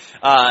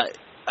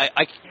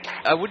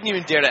wouldn't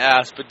even dare to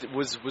ask, but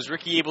was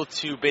Ricky able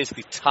to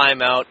basically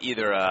time out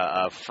either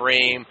a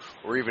frame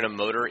or even a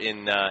motor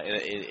in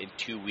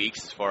 2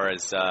 weeks as far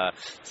as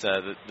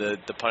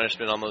the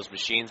punishment on those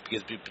machines?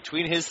 Because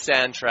between his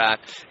sand track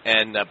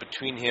and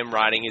between him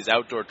riding his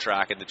outdoor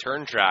track and the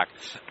turn track,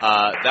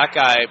 that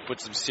guy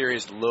put some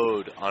serious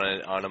load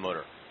on a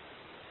motor.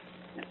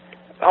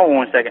 Hold on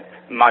 1 second.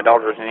 My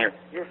daughter's in here.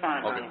 You're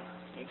fine, honey.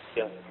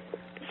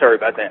 Sorry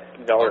about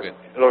that, daughter.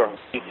 Laura,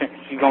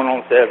 she's going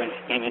on 7.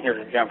 She came in here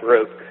to jump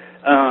rope.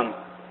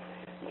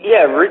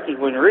 Ricky,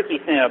 when Ricky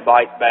sent a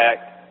bike back,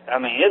 I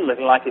mean, it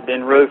looked like it'd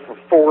been rode for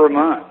 4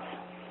 months.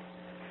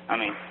 I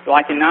mean,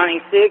 like in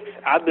 '96,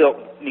 I built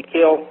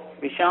Mikhail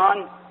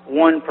Bishan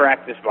 1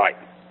 practice bike.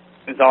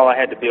 That's all I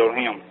had to build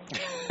him.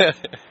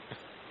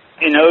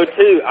 In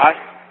 '02, I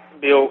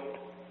built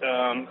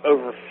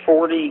over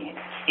 40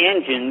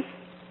 engines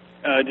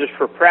just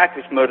for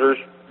practice motors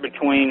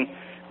between,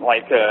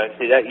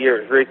 that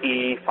year it was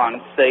Ricky,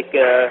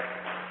 Fonseca,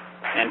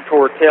 and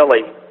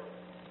Tortelli.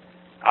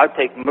 I'd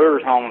take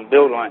motors home and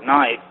build them at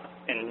night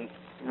and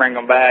bring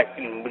them back,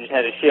 and we just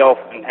had a shelf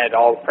and had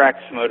all the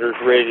practice motors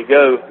ready to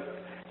go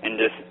and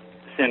just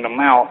send them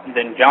out. And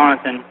then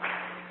Jonathan,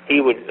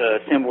 he would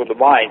assemble the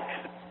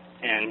bikes,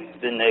 and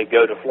then they'd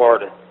go to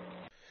Florida.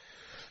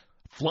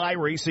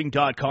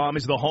 FlyRacing.com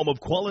is the home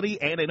of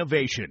quality and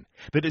innovation.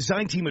 The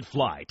design team at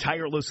Fly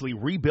tirelessly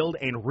rebuild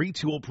and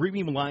retool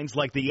premium lines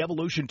like the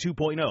Evolution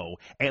 2.0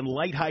 and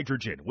Light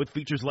Hydrogen with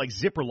features like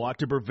Zipper Lock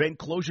to prevent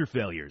closure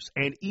failures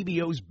and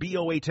EVO's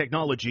BOA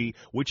technology,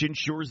 which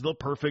ensures the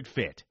perfect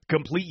fit.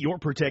 Complete your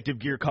protective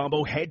gear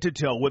combo head to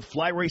toe with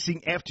Fly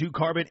Racing F2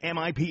 Carbon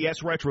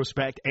MIPS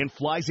Retrospect and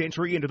Fly's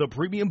entry into the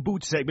premium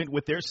boot segment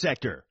with their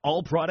Sector.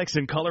 All products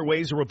and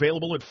colorways are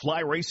available at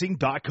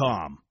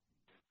FlyRacing.com.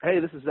 Hey,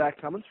 this is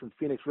Zach Cummins from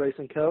Phoenix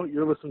Racing Co.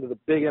 You're listening to the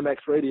Big MX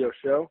Radio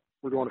Show.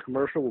 We're going to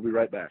commercial. We'll be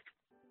right back.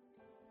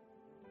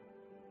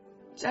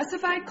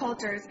 Justified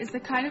Cultures is the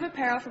kind of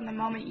apparel from the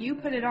moment you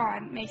put it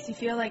on makes you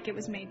feel like it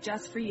was made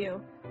just for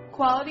you.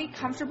 Quality,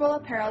 comfortable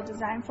apparel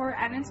designed for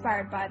and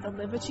inspired by the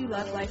Live What You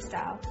Love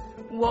lifestyle.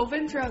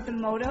 Woven throughout the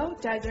moto,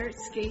 desert,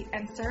 skate,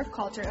 and surf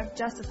culture of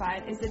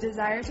Justified is the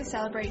desire to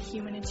celebrate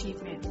human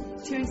achievement,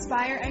 to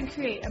inspire and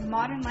create a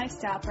modern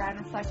lifestyle brand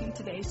reflecting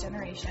today's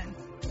generation.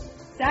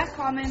 Zach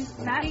Commons,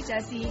 Matty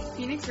Jesse,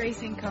 Phoenix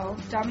Racing Co.,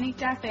 Dominique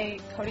Daffé,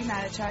 Cody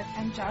Matichuk,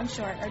 and John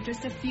Short are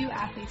just a few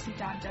athletes who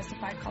don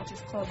Justified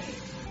Cultures clothing.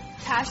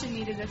 Passion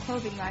needed a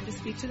clothing line to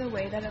speak to the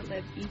way that it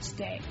lived each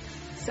day.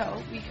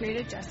 So, we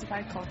created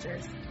Justified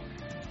Cultures.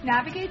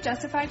 Navigate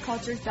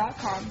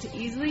JustifiedCultures.com to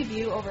easily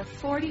view over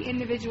 40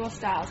 individual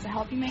styles to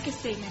help you make a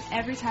statement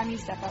every time you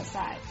step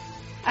outside.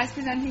 As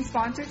presenting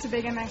sponsor to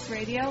Big MX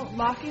Radio,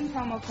 lock in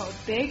promo code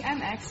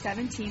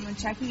BIGMX17 when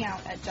checking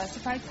out at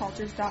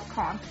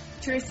JustifiedCultures.com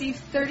to receive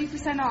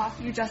 30%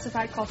 off your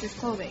Justified Cultures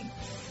clothing.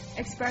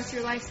 Express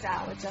your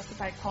lifestyle with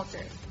Justified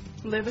Cultures.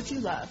 Live what you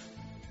love.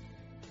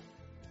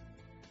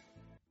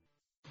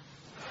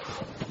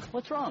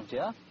 What's wrong,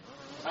 Jeff?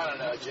 I don't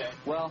know, Jay.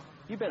 Well,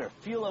 you better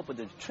fuel up with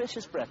a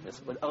nutritious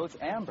breakfast with Oats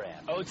and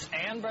Bran. Oats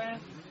and Bran?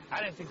 I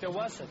didn't think there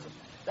was such a thing.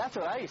 That's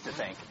what I used to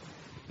think.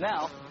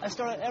 Now, I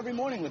start out every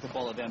morning with a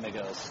bowl of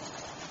Amigos.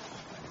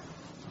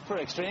 For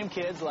extreme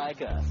kids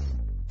like us.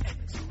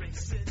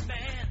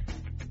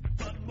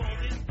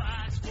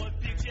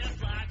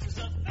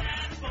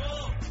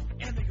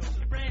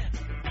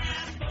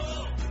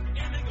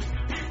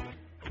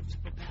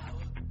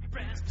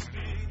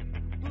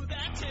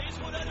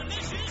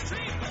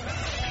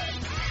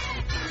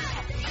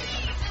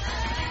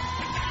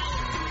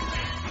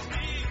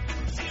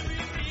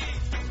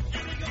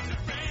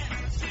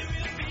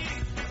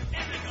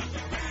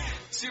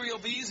 Cereal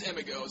B's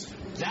Amigos.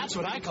 That's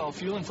what I call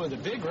fueling for the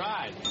big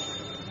ride.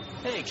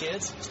 Hey,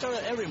 kids, start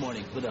out every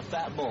morning with a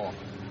fat bowl.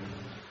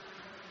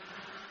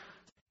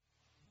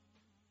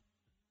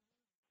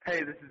 Hey,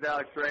 this is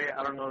Alex Ray.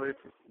 I don't know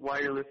why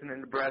you're listening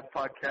to Brad's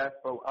podcast,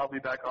 but I'll be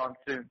back on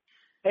soon.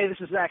 Hey, this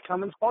is Zach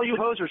Cummins. All you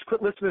hosers,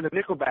 quit listening to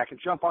Nickelback and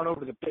jump on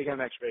over to the Big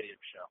MX Radio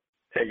Show.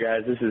 Hey,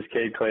 guys, this is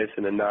Cade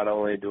Clayson, and not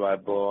only do I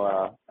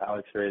blow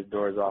Alex Ray's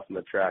doors off on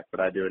the track,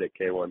 but I do it at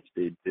K1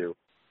 speed, too.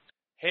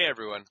 Hey,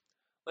 everyone.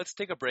 Let's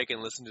take a break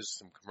and listen to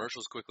some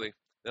commercials quickly,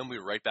 then we'll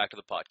be right back to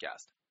the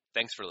podcast.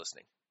 Thanks for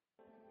listening.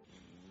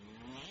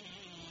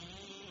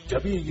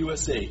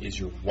 WUSA is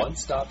your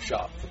one-stop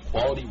shop for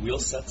quality wheel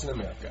sets in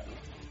America.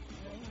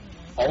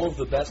 All of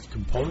the best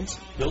components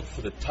built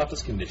for the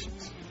toughest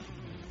conditions.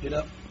 Hit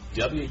up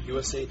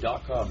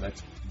WUSA.com.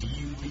 That's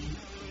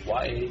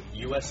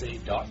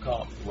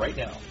DUBYAUSA.com right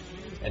now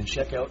and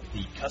check out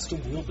the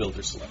custom wheel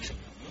builder selection.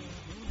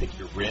 Pick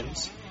your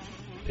rims,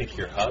 pick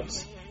your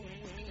hubs,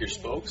 pick your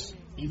spokes,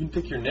 even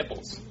pick your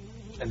nipples,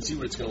 and see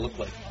what it's going to look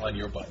like on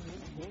your bike.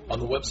 On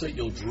the website,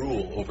 you'll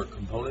drool over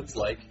components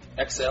like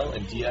XL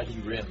and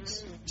DID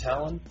rims,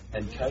 Talon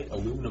and Kite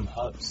aluminum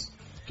hubs,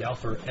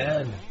 Galfer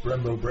and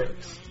Brembo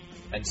brakes,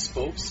 and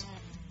spokes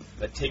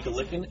that take a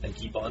licking and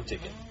keep on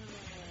ticking.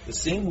 The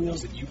same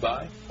wheels that you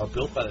buy are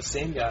built by the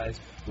same guys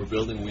we're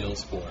building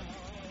wheels for.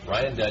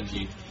 Ryan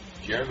Dungey,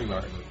 Jeremy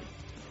Martin,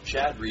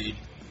 Chad Reed,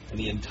 and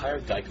the entire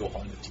Geico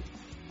Honda team.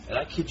 And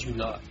I kid you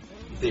not,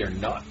 if they are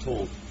not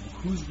told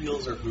whose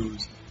wheels are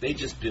whose, they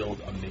just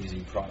build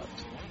amazing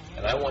product.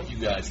 And I want you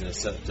guys in a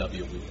set of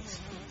W wheels.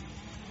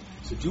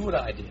 So do what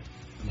I did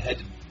and head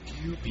to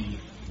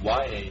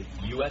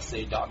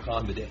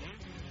WBYAUSA.com today.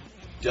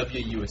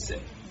 WUSA,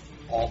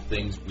 all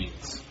things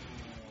wheels.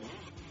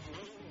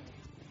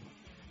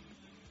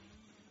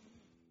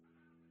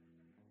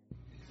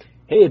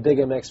 Hey, Big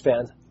MX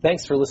fans.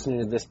 Thanks for listening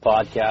to this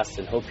podcast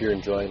and hope you're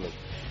enjoying it.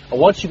 I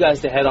want you guys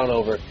to head on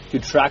over to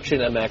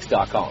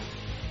TractionMX.com.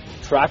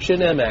 Traction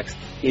MX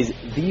is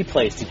the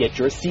place to get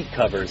your seat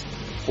covers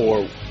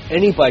for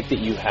any bike that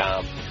you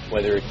have,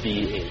 whether it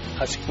be a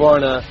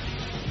Husqvarna,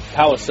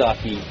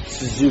 Kawasaki,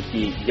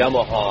 Suzuki,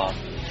 Yamaha,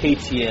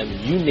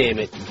 KTM, you name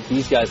it.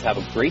 These guys have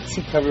a great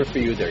seat cover for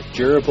you. They're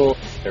durable,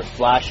 they're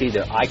flashy,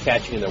 they're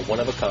eye-catching, and they're one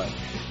of a kind.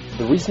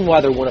 The reason why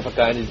they're one of a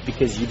kind is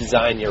because you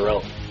design your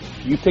own.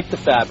 You pick the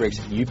fabrics,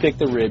 you pick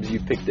the ribs, you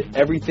pick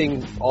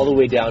everything all the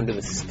way down to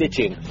the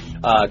stitching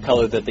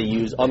color that they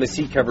use on the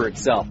seat cover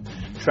itself.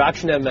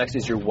 Traction MX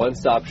is your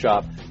one-stop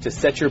shop to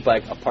set your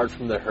bike apart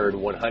from the herd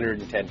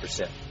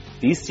 110%.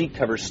 These seat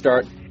covers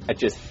start at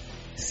just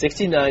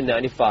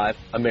 $69.95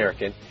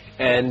 American,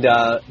 and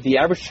the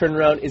average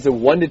turnaround is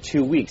 1 to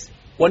 2 weeks.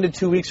 1 to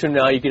 2 weeks from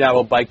now, you could have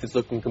a bike that's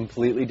looking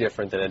completely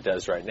different than it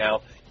does right now.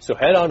 So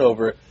head on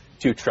over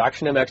to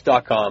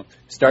TractionMX.com,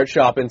 start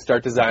shopping,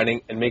 start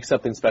designing, and make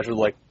something special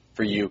like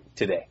for you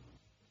today.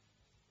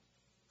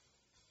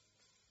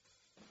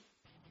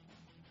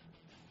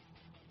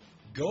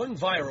 Going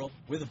viral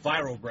with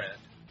Viral Brand.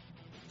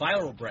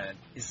 Viral Brand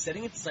is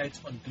setting its sights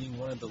on being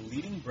one of the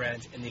leading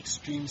brands in the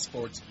extreme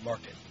sports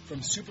market, from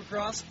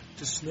supercross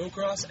to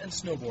snowcross and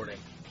snowboarding,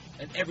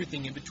 and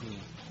everything in between.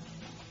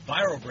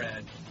 Viral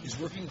Brand is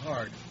working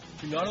hard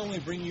to not only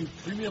bring you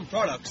premium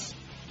products,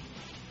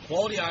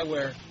 quality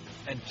eyewear,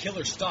 and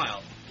killer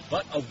style,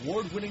 but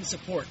award-winning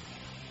support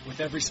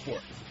with every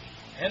sport.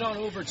 Head on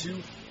over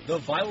to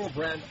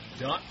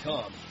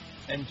theviralbrand.com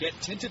and get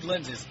tinted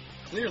lenses,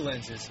 clear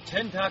lenses,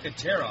 10-pack of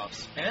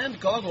tear-offs, and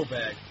goggle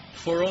bag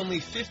for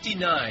only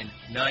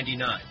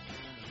 $59.99.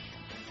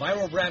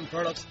 Viral Brand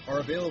products are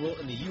available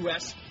in the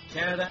US,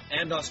 Canada,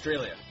 and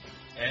Australia,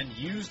 and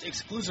used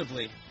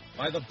exclusively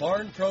by the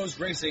Barn Pros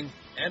Racing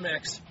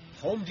MX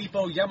Home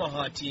Depot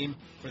Yamaha team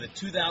for the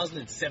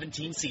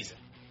 2017 season.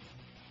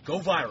 Go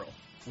viral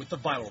with the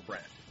Viral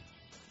Brand.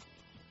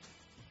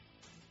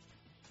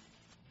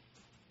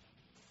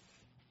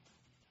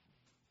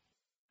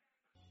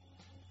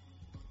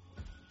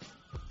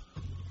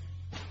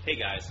 Hey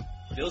guys,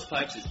 Bill's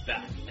Pipes is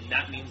back, and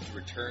that means the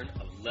return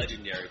of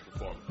legendary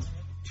performance.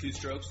 2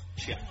 strokes?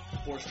 Check.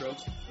 4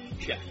 strokes?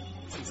 Check.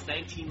 Since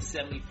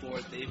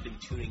 1974, they've been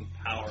tuning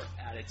power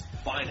at its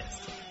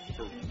finest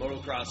for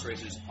motocross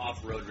racers,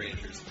 off-road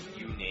racers,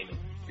 you name it.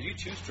 For you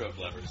 2-stroke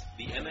lovers,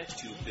 the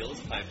MX2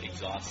 Bill's Pipe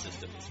exhaust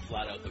system is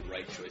flat out the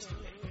right choice to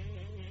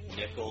make.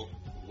 Nickel,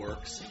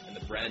 Works, and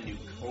the brand new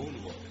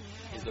Cone Work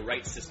is the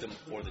right system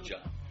for the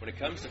job. When it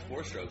comes to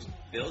 4 strokes,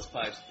 Bill's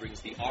Pipes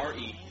brings the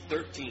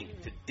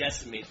RE13 to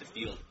decimate the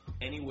field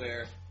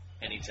anywhere,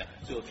 anytime.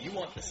 So if you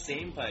want the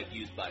same pipe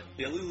used by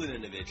Billy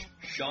Laninovich,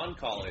 Sean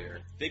Collier,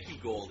 Vicky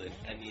Golden,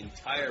 and the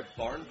entire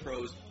Barn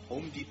Pros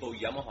Home Depot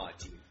Yamaha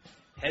team,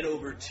 head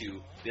over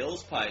to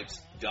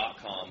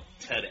billspipes.com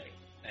today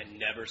and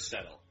never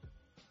settle.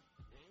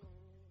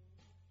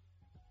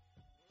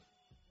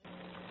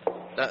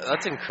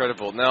 That's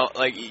incredible. Now,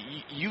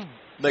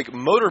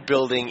 motor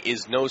building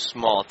is no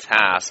small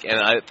task, and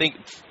I think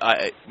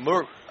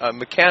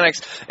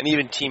mechanics and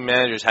even team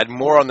managers had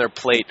more on their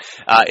plate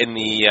in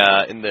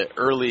the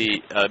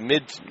early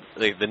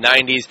the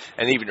 90s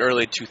and even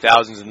early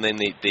 2000s, and then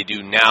they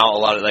do now. A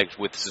lot of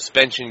with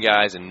suspension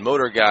guys and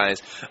motor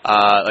guys,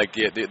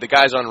 the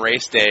guys on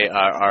race day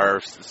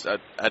are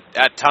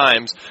at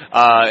times,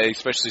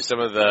 especially some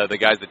of the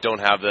guys that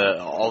don't have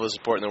all the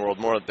support in the world,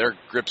 more of their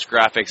grips,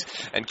 graphics,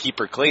 and keep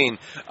her clean.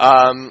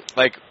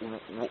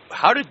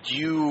 How did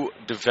you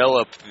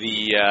develop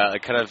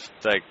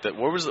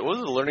what was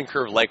the learning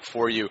curve like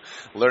for you?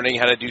 Learning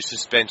how to do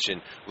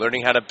suspension,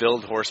 learning how to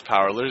build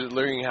horsepower,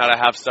 learning how to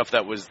have stuff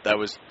that was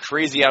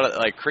crazy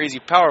crazy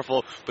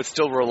powerful, but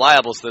still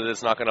reliable, so that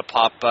it's not going to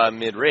pop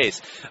mid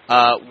race.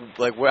 How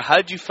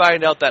did you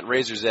find out that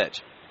razor's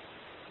edge?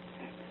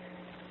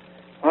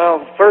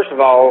 Well, first of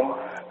all,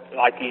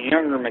 like the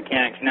younger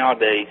mechanics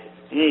nowadays,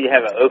 You need to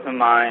have an open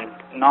mind,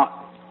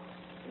 not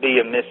be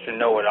a Mr.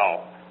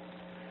 Know-It-All.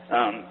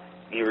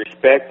 You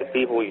respect the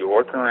people you're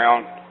working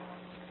around,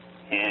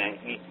 and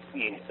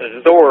you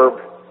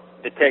absorb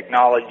the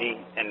technology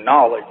and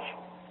knowledge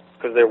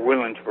because they're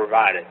willing to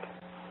provide it.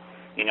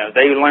 You know,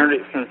 they learned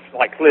it from,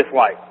 like Cliff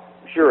White.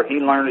 Sure, he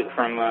learned it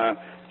from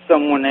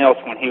someone else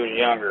when he was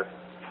younger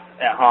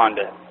at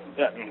Honda.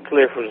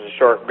 Cliff was a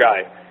sharp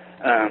guy,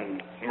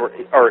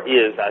 or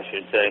is, I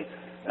should say.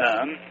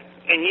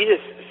 And you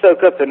just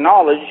soak up the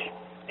knowledge,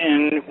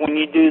 and when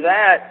you do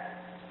that,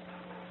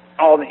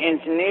 all the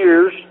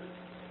engineers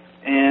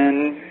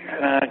and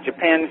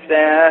Japan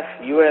staff,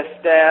 U.S.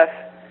 staff,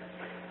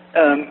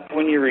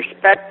 when you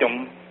respect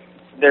them,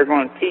 they're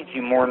going to teach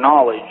you more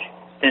knowledge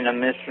than a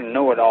Mr.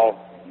 Know-It-All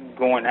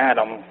going at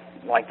them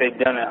like they've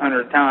done it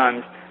 100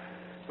 times,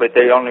 but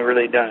they only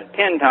really done it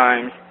 10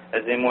 times,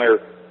 as in where,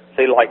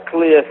 say, like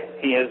Cliff,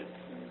 he has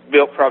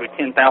built probably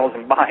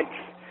 10,000 bikes.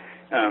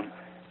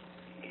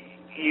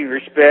 You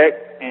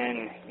respect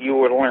and you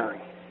will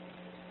learn.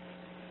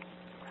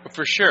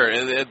 For sure,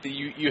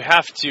 you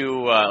have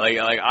to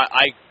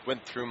I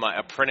went through my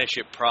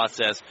apprenticeship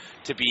process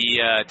to be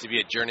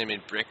a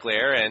journeyman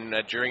bricklayer, and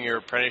during your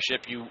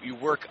apprenticeship, you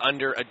work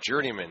under a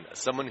journeyman,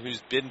 someone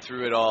who's been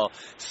through it all,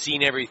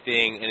 seen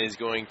everything, and is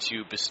going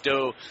to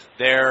bestow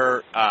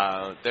their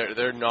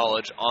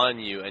knowledge on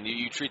you, and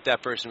you treat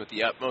that person with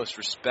the utmost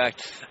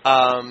respect.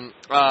 You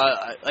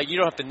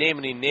don't have to name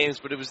any names,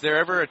 but was there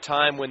ever a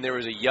time when there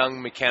was a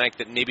young mechanic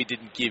that maybe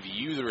didn't give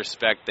you the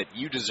respect that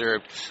you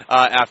deserved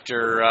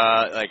after,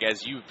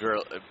 as you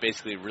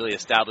basically really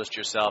established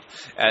yourself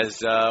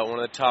as one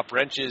of the top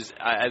wrenches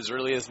as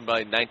early as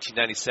by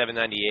 1997,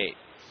 98?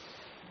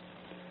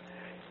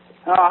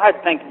 I had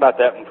to think about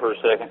that one for a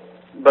second.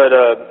 But,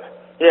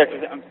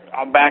 cause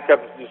I'll back up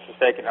just a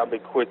second. I'll be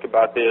quick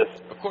about this.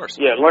 Of course.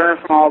 Yeah,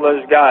 learning from all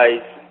those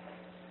guys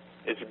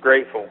is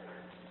grateful.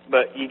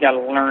 But you got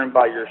to learn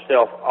by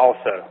yourself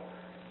also.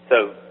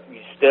 So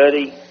you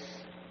study,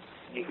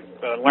 you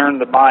learn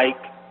the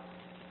bike,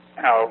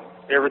 how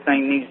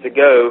everything needs to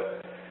go.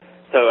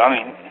 So, I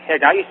mean,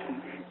 heck, I used to,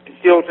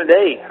 still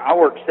today, I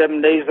work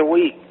 7 days a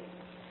week.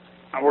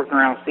 I work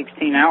around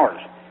 16 hours.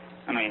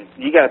 I mean,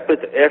 you got to put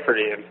the effort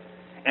in,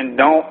 and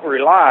don't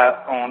rely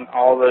on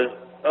all those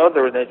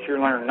other that you're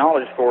learning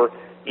knowledge for.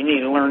 You need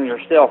to learn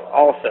yourself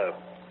also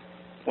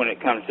when it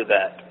comes to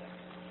that.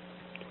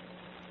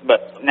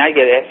 But now you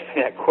got to ask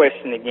me that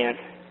question again.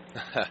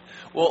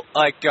 Well,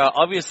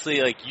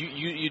 obviously,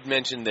 you'd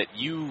mentioned that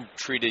you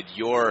treated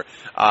your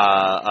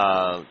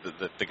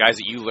the guys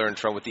that you learned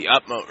from with the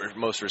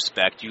utmost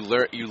respect. You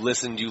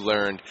listened, you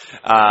learned,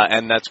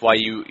 and that's why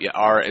you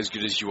are as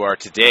good as you are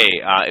today.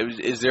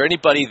 Is there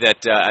anybody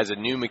that, as a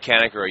new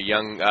mechanic or a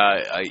young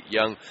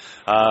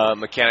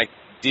mechanic,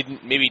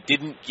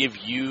 didn't give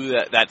you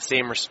that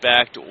same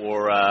respect,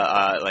 or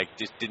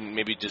just didn't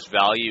maybe just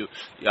value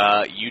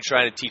you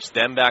trying to teach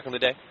them back in the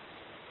day?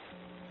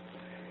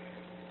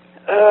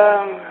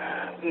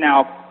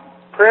 Now,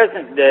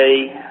 present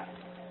day,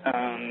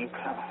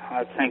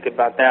 I think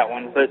about that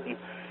one, but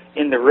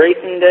in the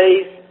racing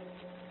days,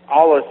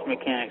 all us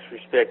mechanics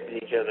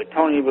respected each other.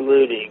 Tony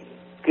Velluti,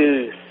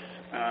 Goose,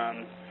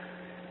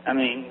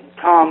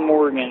 Tom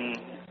Morgan,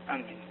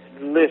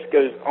 the list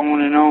goes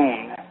on and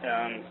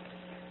on.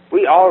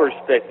 We all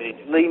respected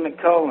each other. Lee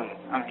McCullen,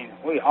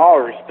 we all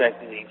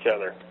respected each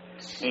other.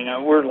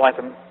 We're like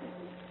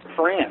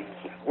friends,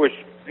 which,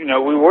 we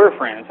were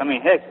friends.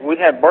 Heck, we'd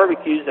have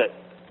barbecues at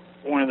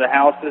one of the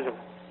houses,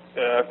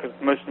 because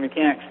most of the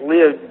mechanics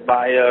lived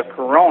by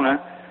Corona.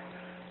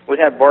 We'd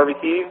have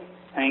barbecue,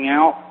 hang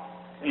out,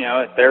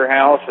 at their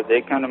house, or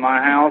they'd come to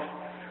my house,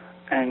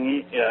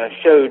 and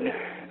showed,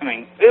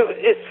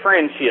 it's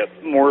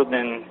friendship more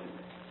than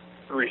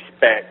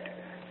respect.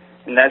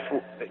 And that's,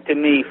 to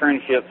me,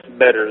 friendship's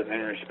better than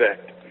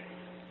respect.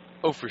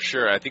 Oh, for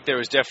sure. I think there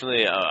was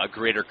definitely a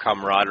greater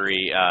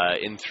camaraderie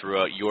in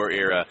throughout your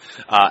era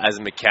as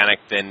a mechanic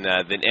than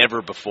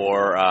ever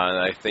before.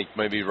 I think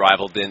maybe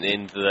rivaled in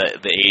the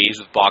 80s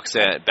with box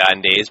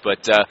band days.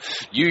 But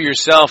you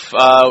yourself,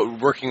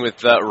 working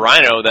with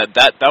Rhino,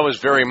 that was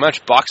very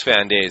much box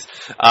fan days.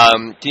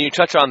 Can you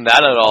touch on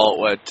that at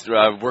all?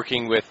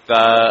 Working with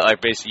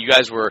basically you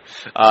guys were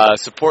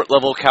support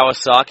level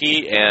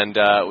Kawasaki and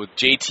with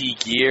JT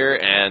gear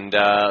and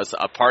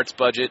a parts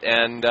budget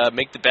and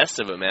make the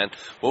best of it, man.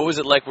 What was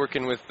it like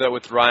working with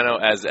Rhino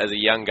as a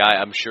young guy?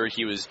 I'm sure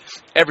he was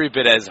every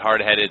bit as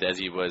hard-headed as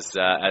he was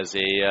as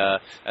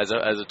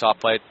a top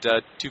flight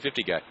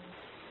 250 guy.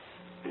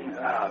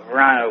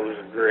 Rhino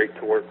was great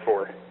to work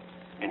for,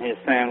 and his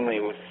family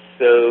was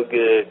so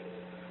good.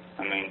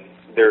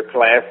 They're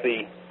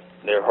classy,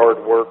 they're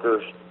hard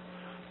workers,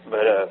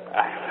 but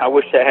I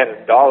wish I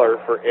had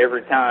 $1 for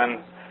every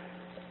time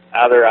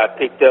either I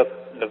picked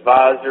up the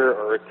visor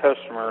or a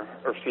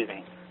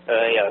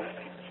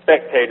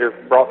spectator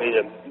brought me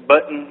the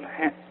button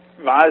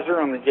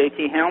visor on the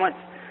JT helmets,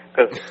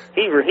 because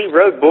he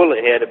rode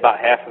bullet head about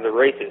half of the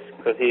races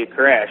because he had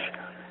crashed,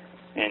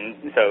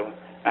 and so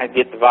I'd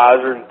get the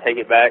visor and take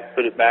it back,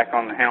 put it back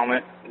on the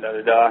helmet,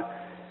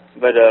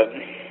 But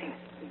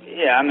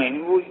yeah, I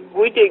mean,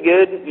 we did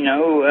good. You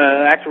know,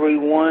 after we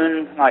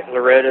won like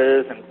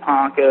Loretta's and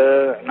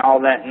Ponca and all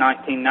that in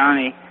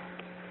 1990,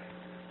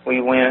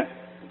 we went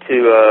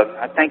to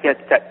I think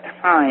at that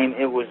time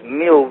it was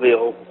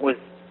Millville was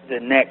the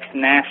next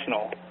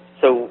national.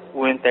 So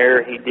went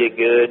there. He did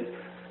good.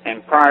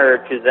 And prior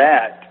to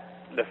that,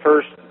 the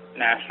first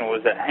national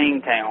was at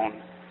Hangtown,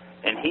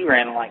 and he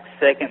ran like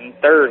second and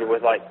third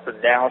with like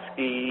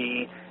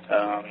Brodowski,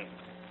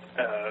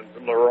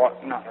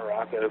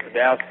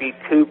 Brodowski,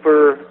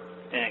 Cooper,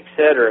 and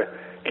etc.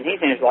 And he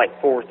finished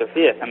like fourth or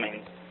fifth. I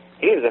mean,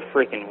 he was a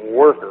freaking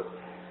worker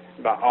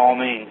by all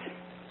means.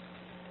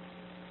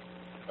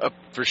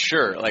 For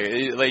sure,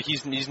 like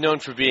he's known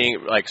for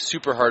being like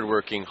super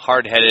hardworking,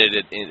 hard-headed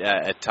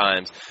at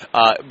times.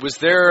 Was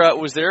there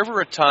ever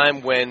a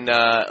time when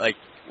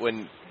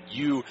when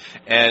you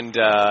and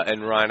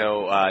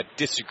Rhino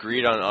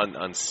disagreed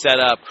on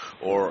setup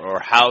or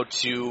how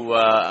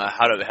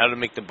to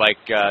make the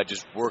bike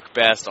just work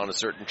best on a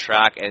certain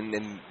track?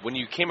 And when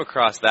you came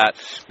across that,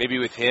 maybe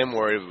with him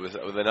or with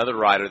another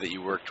rider that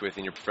you worked with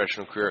in your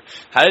professional career,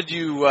 how did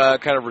you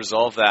kind of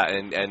resolve that?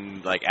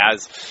 And like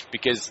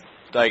because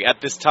like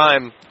at this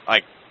time,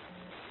 like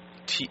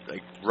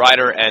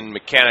rider and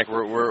mechanic,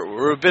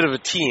 we're a bit of a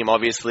team.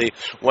 Obviously,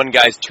 one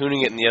guy's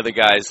tuning it and the other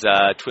guy's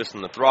twisting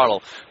the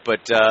throttle.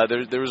 But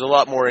there was a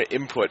lot more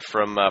input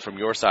from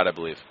your side, I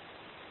believe.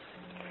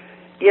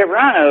 Yeah,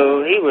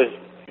 Rhino, he was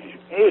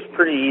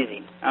pretty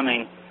easy. I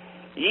mean,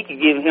 you could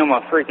give him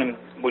a freaking,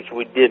 which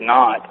we did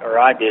not, or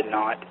I did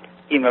not,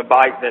 give him a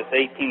bike that's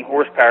 18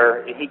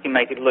 horsepower, he can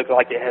make it look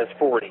like it has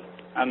 40.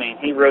 I mean,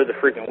 he rode the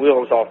freaking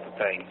wheels off the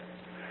thing.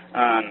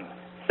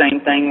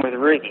 Same thing with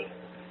Ricky.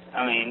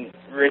 I mean,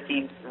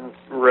 Ricky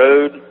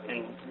rode,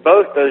 and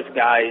both those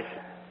guys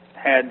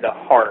had the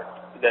heart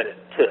that it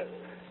took.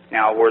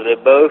 Now, were they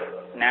both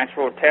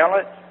natural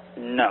talents?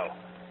 No.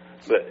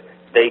 But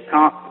they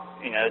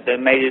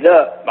made it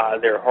up by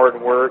their hard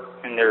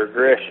work and their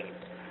aggression.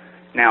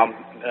 Now,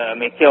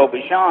 Mikel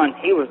Bichon,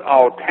 he was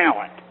all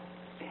talent.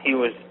 He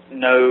was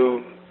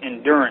no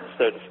endurance,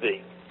 so to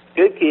speak.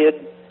 Good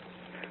kid.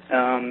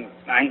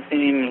 I ain't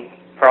seen him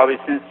probably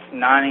since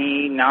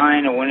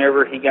 99 or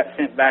whenever he got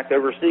sent back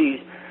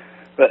overseas.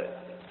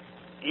 But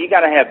you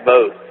got to have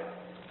both.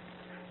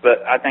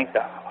 But I think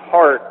the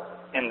heart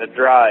and the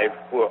drive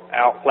will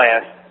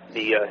outlast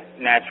the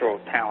natural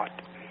talent.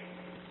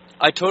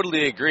 I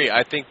totally agree.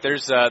 I think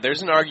there's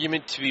an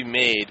argument to be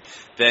made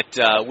that,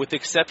 with the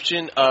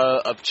exception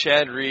of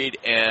Chad Reed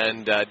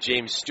and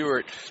James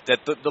Stewart,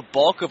 that the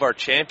bulk of our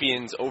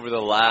champions over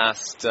the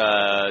last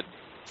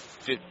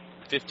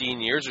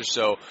 15 years or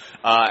so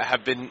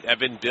have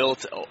been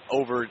built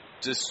over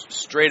just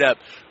straight up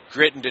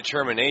grit and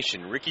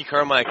determination. Ricky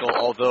Carmichael,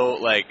 although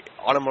like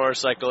on a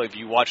motorcycle, if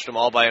you watched him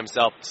all by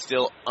himself,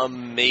 still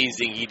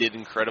amazing. He did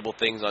incredible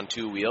things on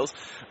two wheels,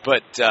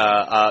 but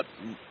you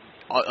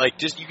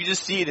could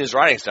just see in his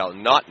riding style,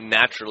 not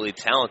naturally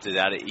talented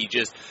at it. He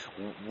just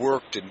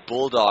worked and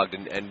bulldogged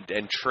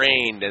and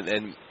trained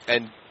and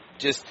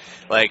just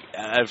like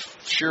I'm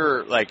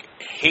sure like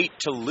hate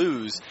to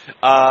lose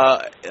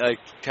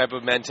type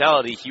of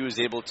mentality. He was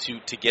able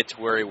to get to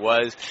where he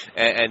was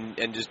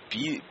and just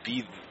be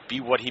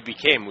what he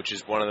became, which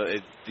is one of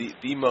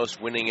the most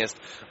winningest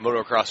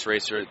motocross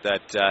racer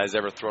that has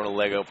ever thrown a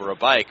leg over a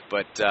bike.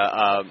 But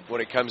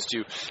when it comes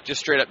to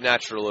just straight up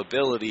natural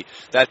ability,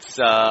 that's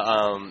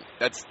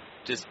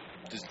just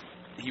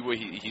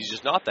he's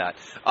just not that.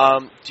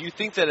 Do you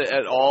think that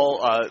at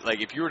all,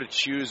 like if you were to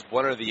choose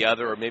one or the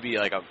other, or maybe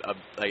like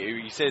like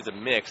you say it's a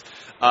mix,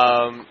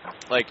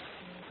 like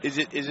is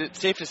it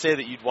safe to say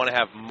that you'd want to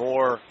have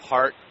more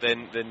heart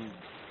than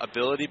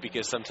ability,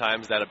 because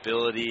sometimes that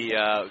ability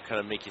kind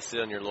of make you sit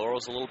on your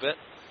laurels a little bit?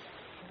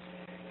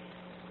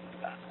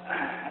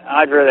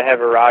 I'd rather have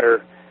a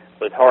rider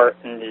with heart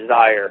and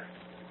desire,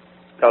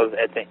 because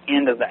at the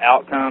end of the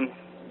outcome,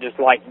 just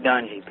like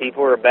Dungey,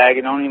 people are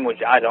bagging on him,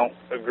 which I don't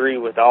agree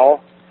with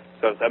all,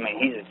 because, I mean,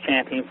 he's a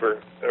champion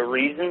for a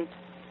reason.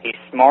 He's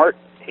smart.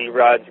 He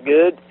rides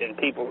good, and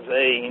people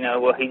say, you know,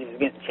 well, he's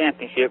getting the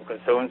championship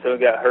because so-and-so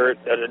got hurt,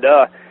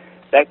 da-da-da.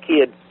 That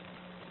kid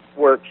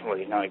works, well,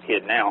 he's not a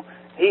kid now.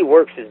 He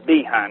works his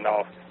behind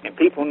off, and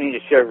people need to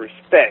show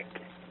respect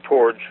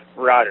towards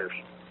riders.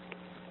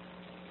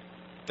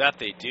 That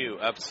they do,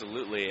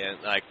 absolutely,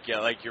 and like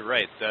you're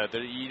right.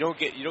 You don't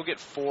get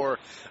 4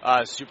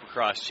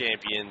 Supercross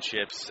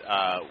championships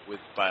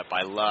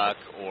by luck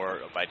or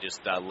by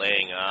just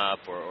laying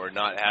up or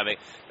not having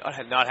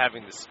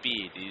the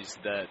speed. He's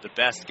the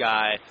best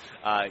guy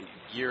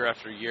year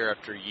after year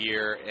after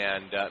year,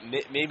 and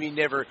maybe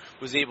never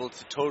was able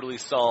to totally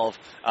solve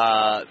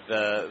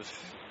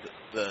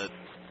the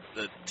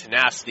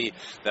tenacity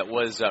that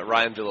was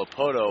Ryan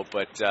Villopoto,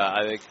 but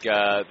I think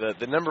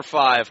the number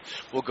 5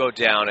 will go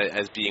down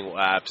as being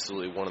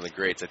absolutely one of the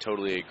greats. I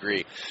totally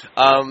agree.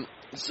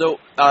 So,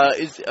 are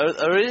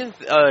there any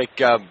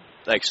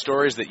like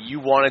stories that you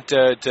wanted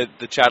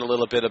to chat a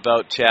little bit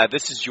about, Chad,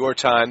 this is your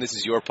time. This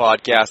is your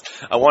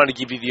podcast. I wanted to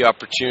give you the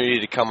opportunity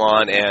to come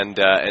on and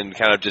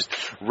kind of just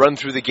run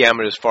through the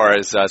gamut as far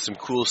as some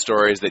cool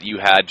stories that you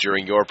had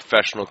during your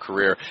professional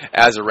career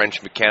as a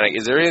wrench mechanic.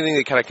 Is there anything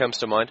that kind of comes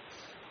to mind?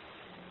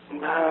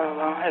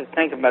 I had to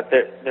think about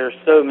that. There's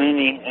so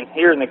many, and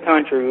here in the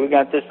country, we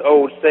got this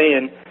old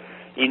saying,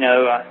 you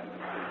know,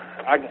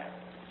 I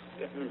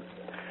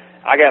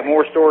got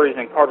more stories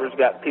than Carter's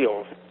got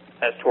pills.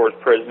 That's towards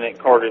President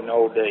Carter in the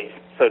old days,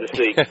 so to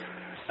speak.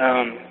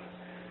 I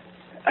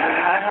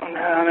don't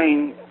know. I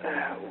mean,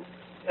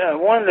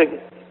 one of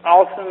the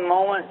awesome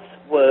moments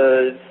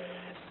was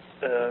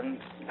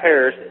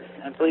Paris.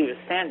 I believe it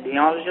was Saint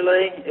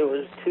D'Angelo. It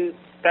was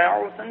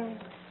 2000.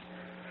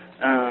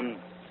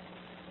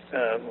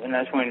 And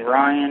that's when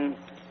Ryan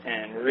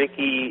and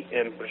Ricky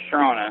and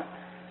Pastrana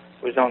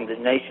was on the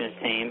Nations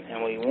team,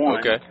 and we won.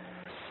 Okay.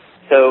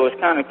 So it was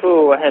kind of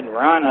cool. I had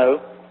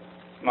Rhino,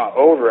 my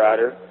old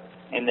rider,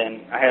 and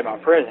then I had my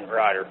present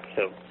rider.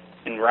 So,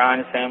 and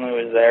Ryan's family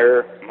was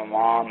there. My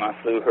mom, I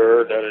flew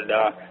her,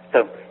 da-da-da.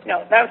 So, you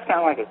know, that was kind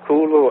of like a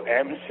cool little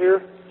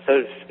atmosphere,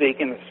 so to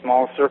speak, in a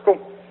small circle.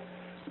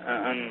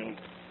 There's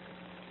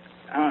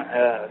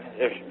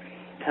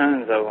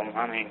tons of them.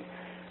 I mean,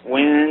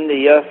 winning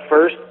the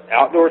first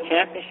outdoor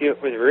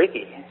championship with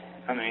Ricky.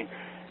 I mean,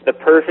 the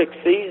perfect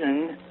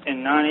season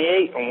in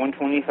 '98 on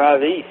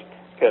 125 East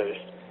Coast.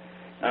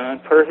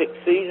 Perfect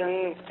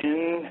season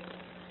in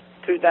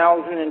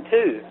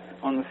 2002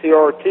 on the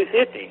CR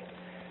 250.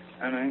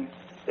 I mean,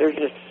 there's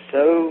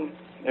so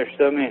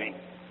many.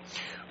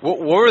 What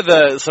were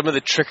some of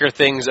the trickier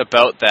things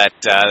about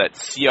that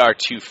CR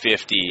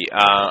 250?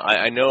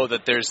 I know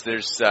that there's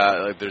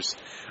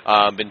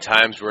been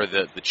times where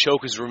the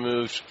choke is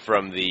removed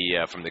from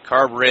the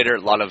carburetor.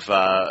 A lot of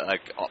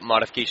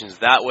modifications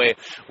that way.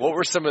 What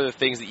were some of the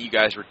things that you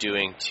guys were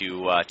doing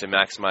to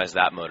maximize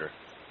that motor?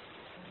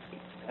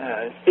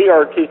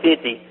 CR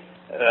 250.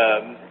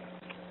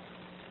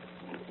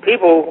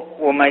 People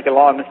will make a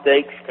lot of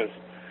mistakes because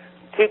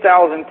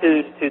 2002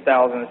 to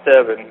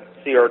 2007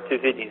 CR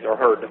 250s are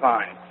hard to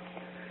find.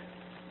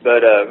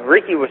 But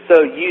Ricky was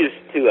so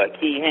used to a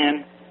key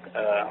hand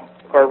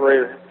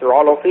carburetor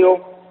throttle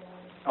feel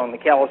on the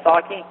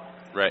Kawasaki.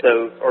 Right.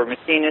 So, or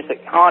machinists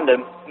at Honda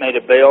made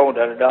a bell,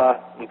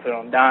 da-da-da. We put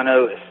on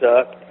dyno, it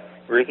sucked.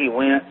 Ricky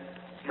went,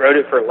 rode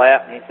it for a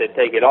lap, and he said,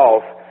 take it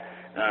off.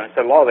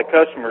 So a lot of the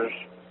customers,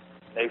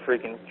 they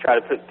freaking try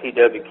to put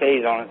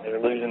PWKs on it.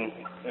 They're losing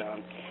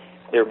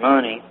their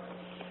money.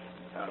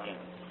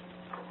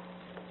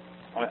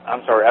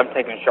 I'm sorry, I'm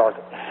taking a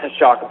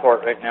shock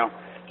apart right now.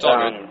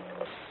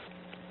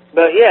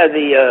 But yeah,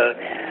 the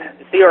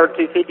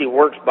CR250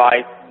 works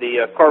by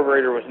the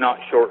carburetor was not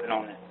shortened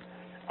on it.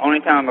 Only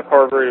time a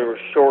carburetor was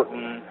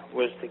shortened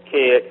was the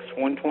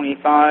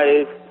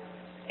KX125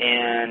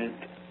 and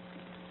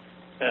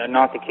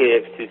not the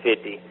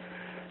KX250.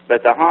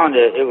 But the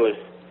Honda, it was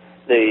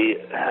the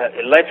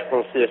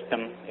electrical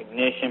system,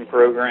 ignition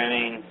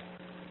programming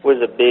was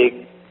a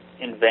big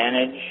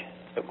advantage.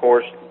 Of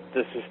course,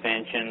 the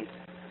suspension.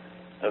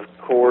 Of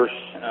course,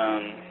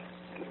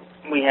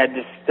 we had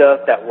this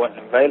stuff that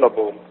wasn't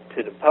available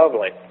to the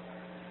public.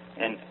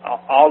 And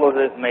all of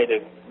it made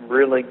a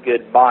really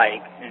good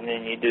bike. And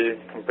then you do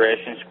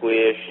compression,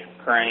 squish,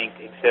 crank,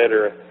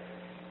 etc.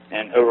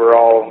 And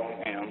overall,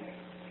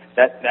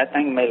 that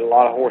thing made a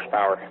lot of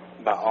horsepower,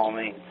 by all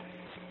means.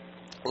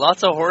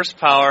 Lots of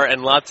horsepower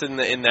and lots in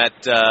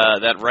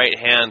that right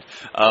hand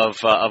of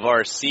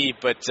RC,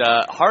 but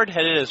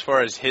hard-headed as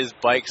far as his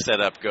bike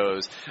setup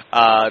goes.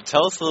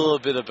 Tell us a little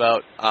bit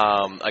about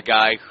a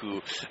guy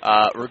who,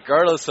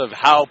 regardless of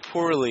how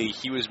poorly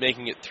he was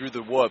making it through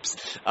the whoops,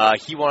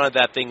 he wanted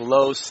that thing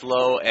low,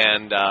 slow,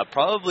 and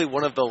probably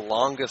one of the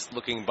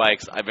longest-looking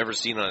bikes I've ever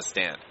seen on a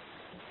stand.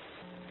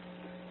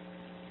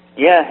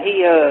 Yeah,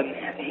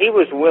 he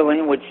was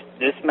willing, which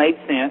this made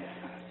sense,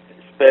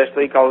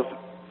 especially because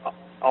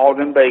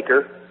Alden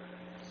Baker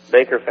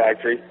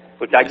Factory,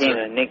 which I gave him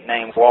a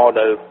nickname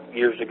Waldo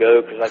years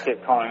ago because I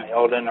kept calling him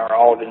Eldon or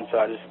Alden, so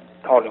I just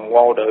called him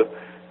Waldo.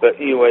 But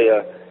anyway,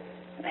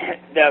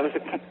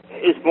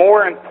 it's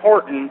more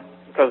important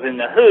because in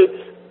the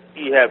hoops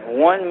you have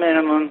one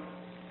minimum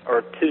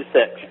or two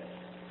sections.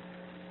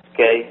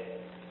 Okay,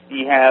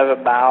 you have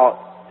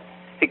about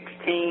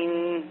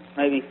 16,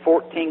 maybe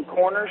 14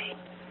 corners.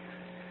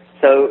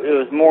 So it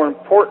was more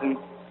important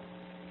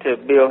to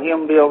be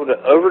able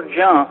to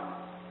over-jump,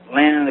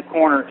 land in the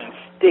corner, and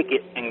stick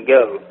it and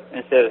go,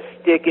 instead of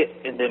stick it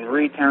and then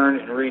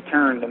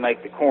return to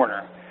make the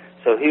corner.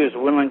 So he was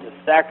willing to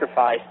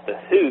sacrifice the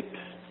hoops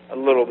a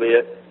little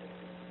bit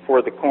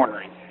for the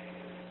cornering.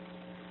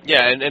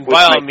 Yeah, and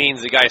by all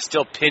means, the guy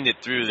still pinned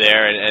it through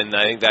there, and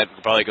I think that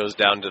probably goes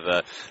down to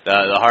the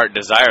heart and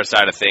desire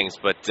side of things.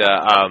 But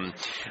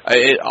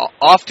it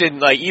often,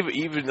 like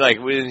even like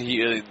when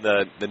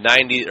the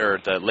 90s or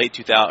the late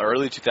 2000s,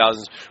 early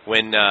 2000s,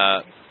 when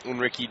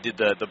Ricky did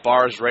the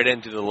bars right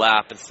into the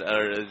lap instead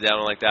or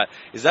down like that,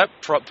 is that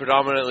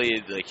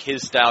predominantly like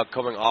his style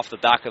coming off the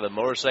back of the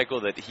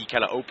motorcycle, that he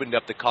kind of opened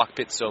up the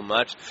cockpit so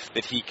much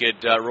that he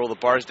could roll the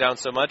bars down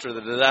so much, or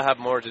does that have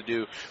more to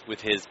do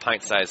with his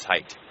pint-sized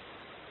height?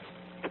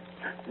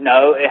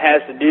 No, it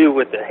has to do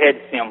with the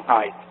head stem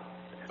height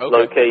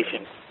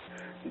location.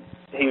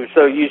 He was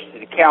so used to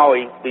the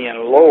Cowie being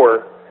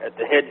lower at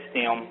the head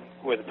stem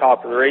where the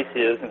top of the race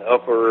is and the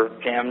upper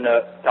jammed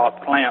up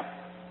top clamp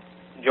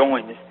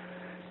joins,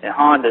 and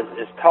Honda's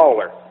is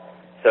taller.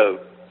 So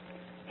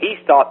he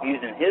stopped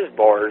using his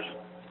bars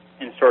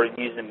and started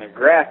using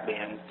McGrath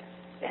bend.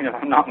 And if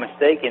I'm not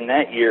mistaken,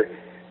 that year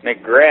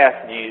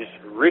McGrath used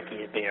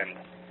Ricky's bend.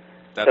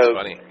 That's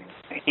funny.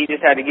 He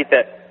just had to get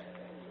that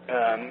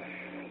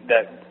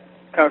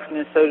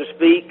comfortness, so to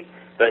speak,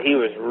 but he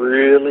was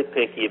really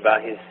picky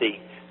about his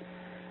seats.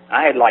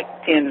 I had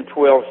like 10 to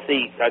 12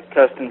 seats. I'd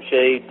custom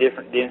shade,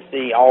 different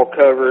density, all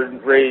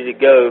covered, ready to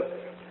go.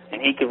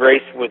 And he could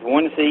race with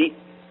one seat,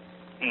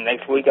 and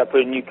next week I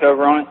put a new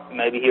cover on it.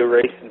 Maybe he'll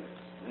race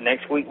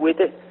next week with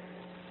it.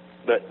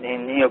 But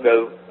then he'll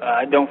go,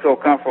 I don't feel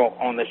comfortable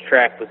on this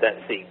track with that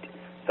seat.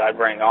 So I'd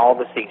bring all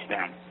the seats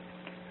down.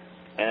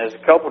 And there's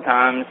a couple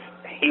times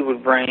he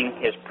would bring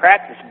his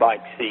practice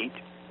bike seat,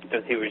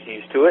 because he was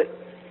used to it.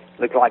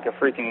 Looked like a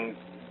freaking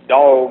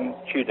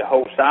dog chewed the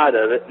whole side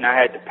of it, and I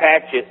had to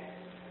patch it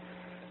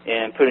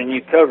and put a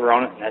new cover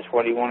on it, and that's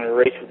what he wanted to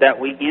race with that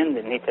weekend,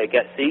 and he'd take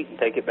that seat and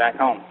take it back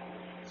home.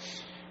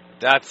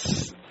 That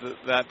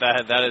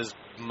is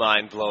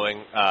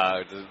mind-blowing.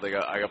 Like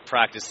a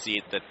practice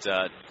seat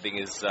that thing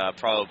is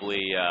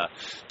probably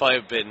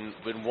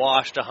been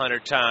washed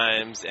 100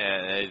 times,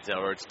 and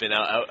or it's been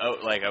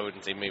out like, I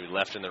wouldn't say maybe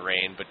left in the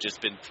rain, but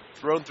just been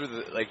thrown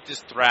through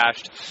just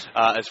thrashed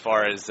as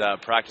far as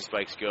practice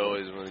bikes go.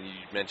 Is when you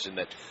mentioned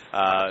that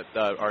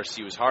the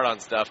RC was hard on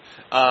stuff.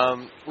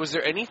 Was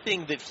there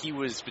anything that he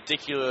was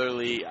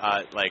particularly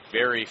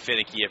very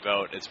finicky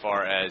about as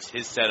far as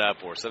his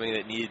setup, or something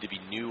that needed to be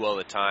new all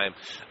the time,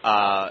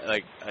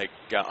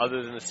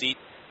 other than the seat?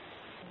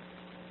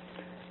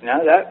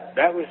 No,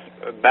 that was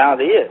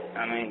about it.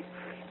 I mean,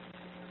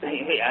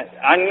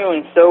 I knew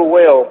him so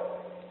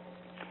well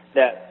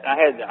that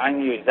I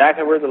knew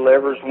exactly where the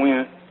levers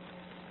went,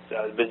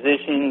 the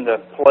position, the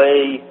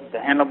play, the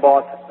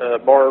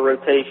handlebar bar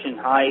rotation,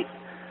 height,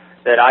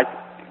 that I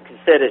could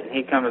set it, and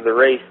he'd come to the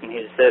race and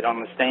he'd sit on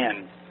the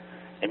stand,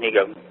 and he'd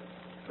go,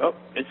 "Oh,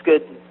 it's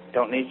good.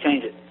 Don't need to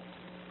change it."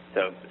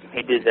 So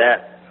he did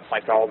that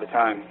like all the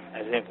time.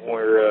 As if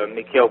where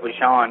Mikael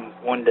Bichon,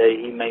 one day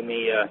he made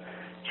me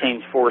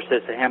change 4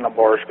 sets of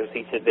handlebars because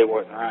he said they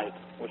wasn't right,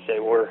 which they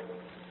were.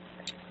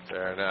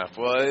 Fair enough.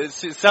 Well, it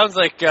sounds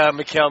like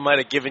Mikael might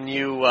have given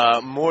you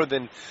more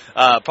than,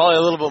 probably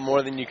a little bit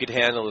more than you could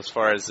handle as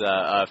far as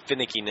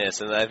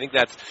finickiness, and I think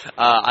that's.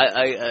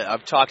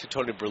 I've talked to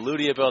Tony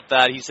Berluti about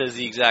that. He says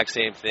the exact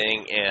same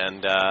thing,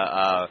 and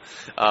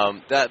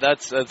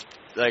that's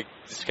like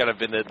just kind of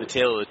been the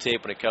tail of the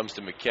tape when it comes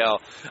to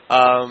Mikael.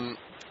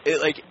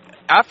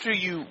 After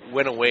you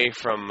went away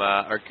from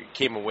or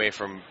came away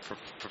from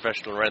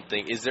professional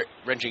wrenching,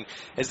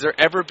 has there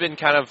ever been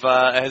kind of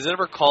has it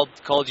ever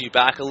called you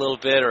back a little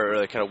bit,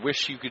 or kind of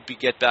wish you could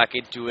get back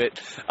into it,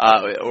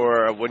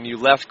 or when you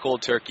left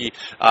cold turkey,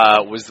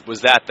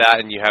 was that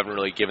and you haven't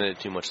really given it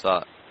too much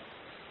thought?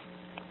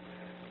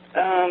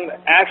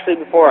 Actually,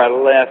 before I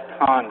left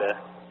Honda,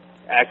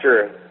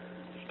 after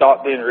I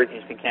stopped being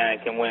Ricky's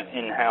mechanic and went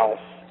in-house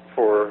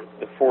for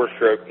the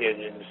 4-stroke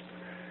engines,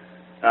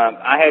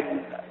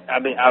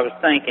 I was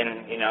thinking,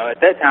 at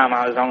that time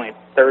I was only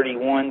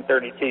 31,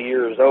 32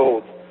 years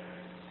old,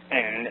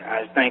 and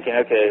I was thinking,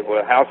 okay,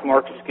 well, house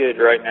market's good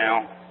right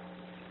now.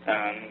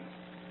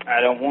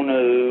 I don't want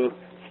to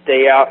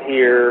stay out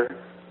here,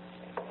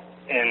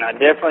 and I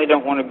definitely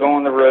don't want to go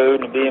on the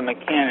road and be a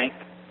mechanic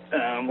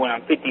when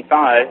I'm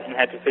 55 and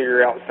have to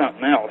figure out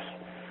something else.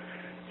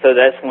 So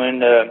that's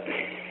when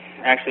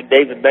actually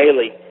David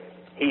Bailey,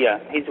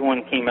 he's the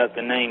one who came up with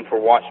the name for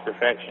Watch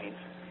Perfections,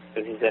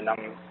 because he said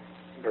I'm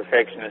a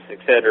perfectionist,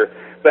 etc.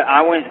 But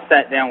I went and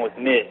sat down with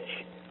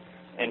Mitch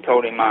and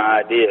told him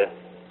my idea,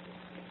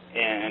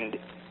 and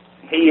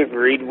he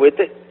agreed with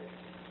it.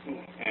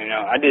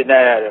 I did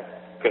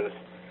that because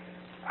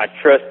I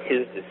trust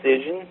his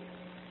decision.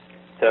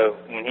 So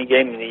when he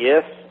gave me the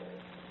yes,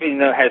 even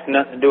though it has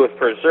nothing to do with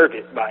Pro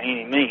Circuit by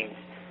any means,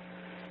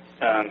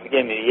 he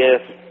gave me the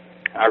yes,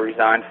 I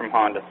resigned from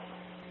Honda.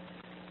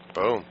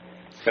 Boom.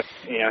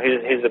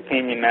 His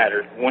opinion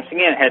mattered. Once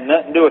again, it had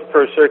nothing to do with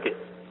Pro Circuit,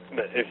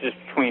 but it's just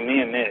between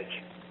me and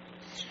Mitch.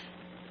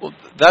 Well,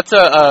 that's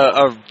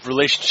a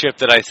relationship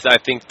that I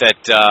think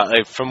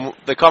that from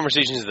the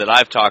conversations that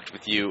I've talked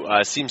with you,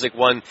 seems like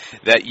one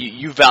that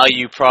you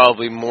value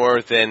probably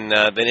more than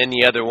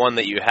any other one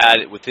that you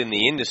had within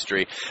the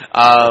industry.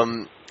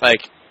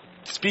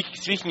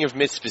 speaking of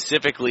Mitch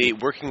specifically,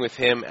 working with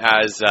him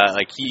as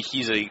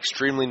he's an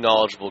extremely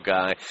knowledgeable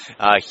guy.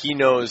 He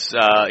knows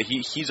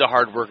he's a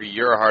hard worker.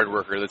 You're a hard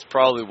worker. That's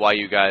probably why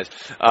you guys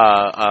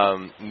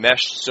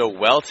meshed so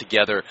well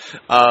together.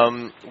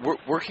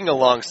 Working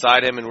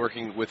alongside him and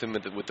working with him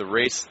with the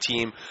race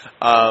team,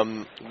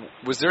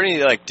 was there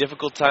any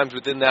difficult times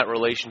within that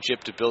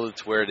relationship to build it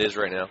to where it is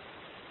right now?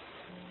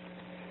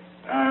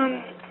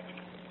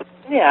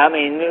 Yeah, I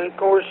mean, of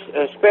course,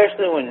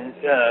 especially when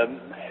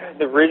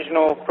the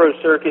original Pro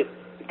Circuit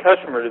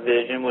customer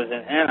division was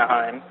in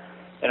Anaheim,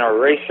 and our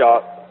race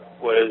shop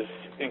was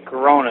in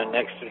Corona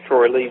next to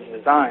Troy Leeds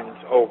Design's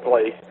old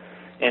place,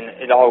 and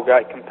it all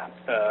got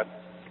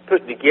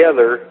put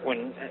together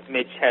when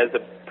Mitch has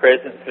the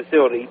present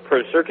facility,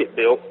 Pro Circuit,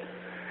 built,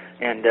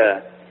 and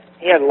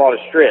he had a lot of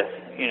stress,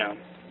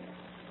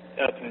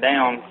 up and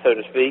down, so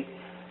to speak.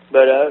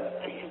 But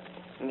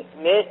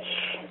Mitch,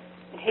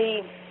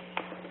 he's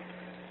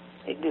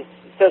just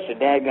such a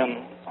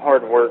daggum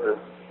hard worker.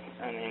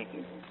 I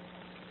mean,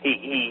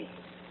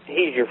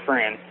 he's your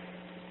friend.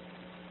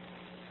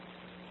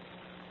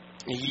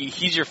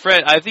 He's your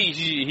friend. I think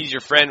he's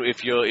your friend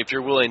if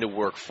you're willing to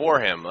work for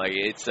him.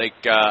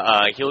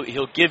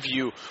 He'll give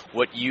you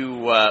what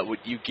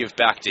you give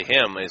back to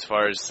him as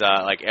far as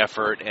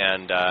effort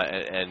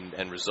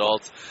and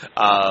results.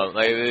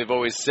 They've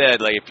always said,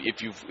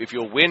 if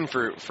you'll win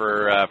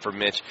for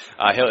Mitch,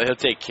 he'll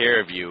take care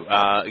of you.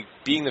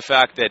 Being the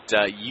fact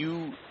that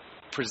you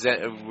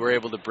were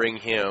able to bring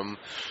him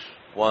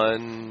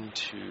 1,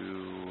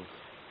 2.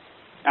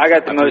 I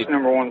got the most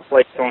number one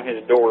place on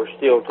his door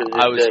still to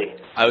this day.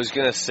 I was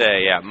going to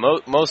say, yeah,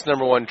 most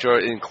number one,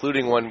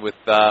 including one with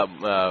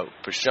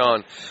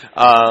Pashon.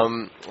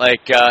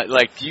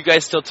 Do you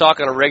guys still talk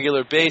on a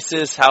regular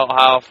basis? How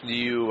often do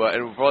you,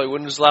 and probably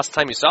when was the last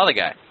time you saw the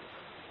guy?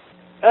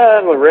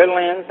 Well,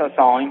 Redlands, I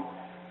saw him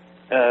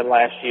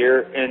last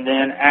year, and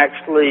then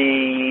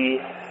actually,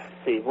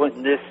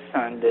 wasn't this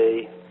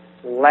Sunday,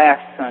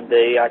 last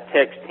Sunday, I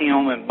texted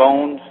him and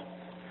Bones.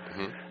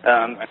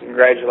 I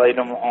congratulate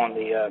him on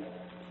the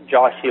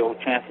Josh Hill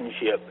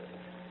Championship.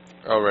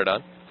 Oh, right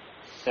on.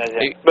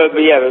 But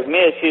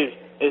Mitch,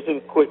 this is a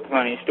quick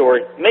funny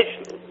story.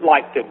 Mitch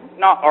liked to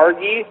not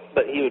argue,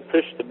 but he would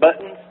push the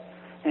buttons.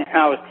 And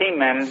I was team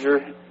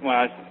manager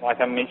when like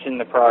I mentioned in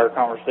the prior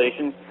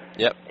conversation.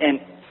 Yep. And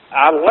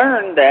I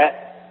learned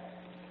that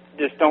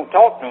just don't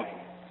talk to him.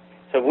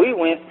 So we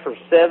went for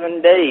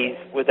 7 days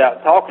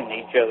without talking to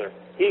each other.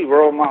 He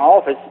rolled my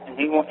office, and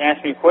he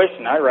asked me a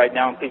question. I write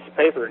down a piece of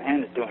paper and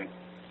hand it to him.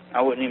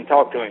 I wouldn't even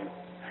talk to him.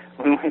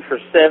 We went for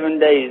 7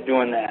 days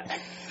doing that.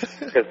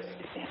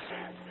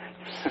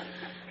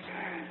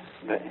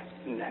 But,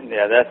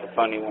 yeah, that's a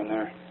funny one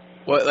there.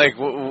 What,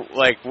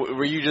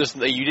 were you just,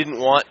 you didn't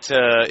want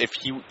to, if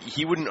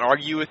he wouldn't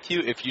argue with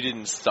you if you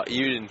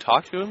didn't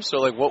talk to him?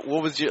 So, what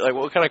was your,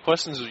 what kind of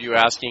questions were you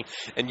asking?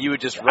 And you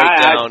would just write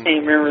down.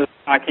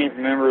 I can't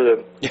remember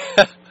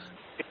the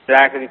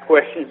exactly the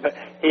question, but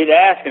he'd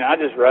ask, and I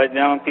just write it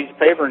down on a piece of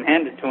paper and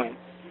hand it to him.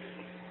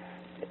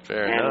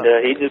 Fair enough.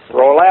 And he'd just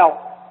roll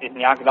out. And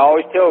I could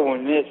always tell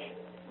when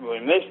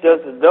Mitch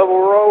does the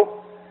double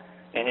roll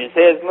and his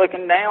head's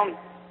looking down,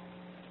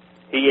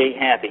 he ain't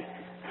happy.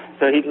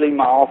 So he'd leave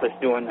my office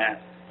doing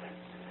that.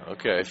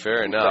 Okay,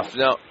 fair enough.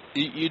 Now,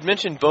 you'd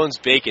mentioned Bones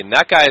Bacon.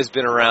 That guy has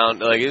been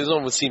around, it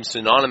almost seems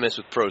synonymous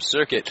with Pro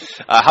Circuit.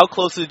 How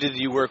closely did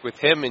you work with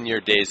him in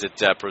your days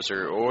at Pro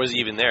Circuit, or was he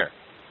even there?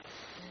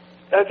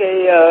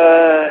 Okay,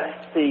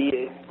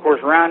 of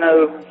course,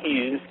 Rhino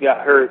Hughes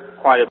got hurt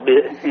quite a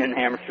bit in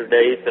amateur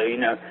days, so,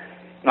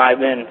 might have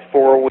been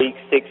 4 weeks,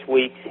 6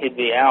 weeks, he'd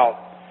be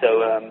out.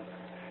 So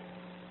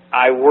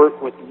I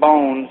worked with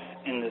Bones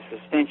in the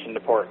suspension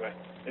department,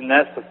 and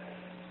that's the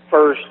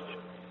first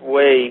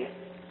way.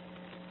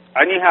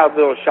 I knew how to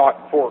build a shock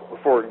and fork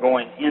before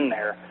going in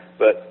there,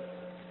 but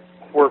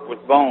worked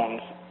with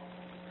Bones,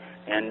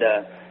 and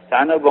so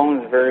I know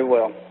Bones very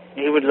well.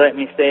 He would let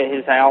me stay at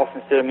his house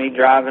instead of me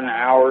driving an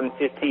hour and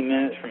 15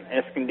 minutes from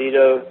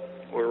Escondido,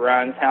 where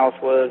Ryan's house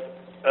was,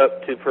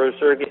 up to Pro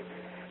Circuit.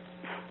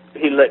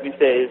 He'd let me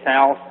stay at his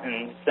house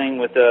and sing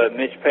with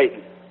Mitch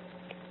Payton.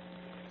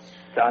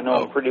 So I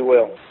know him pretty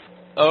well.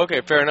 Oh,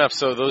 okay, fair enough.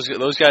 So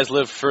those guys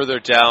live further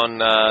down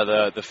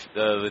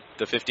the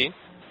 15?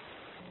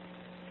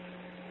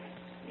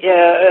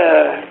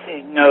 Yeah,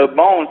 no,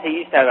 Bones, he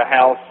used to have a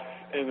house.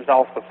 It was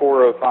off the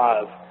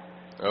 405.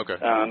 Okay.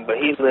 But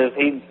he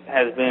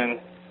has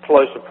been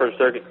close to Pro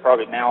Circuit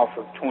probably now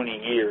for 20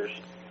 years.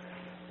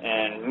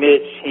 And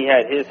Mitch, he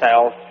had his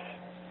house,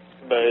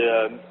 but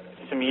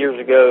some years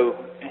ago,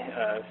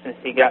 since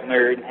he got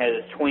married and had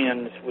his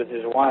twins with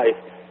his wife,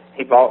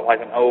 he bought like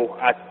an old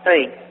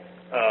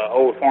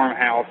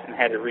farmhouse and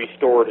had it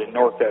restored in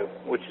Norco,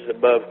 which is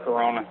above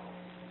Corona.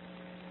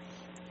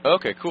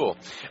 Okay, cool.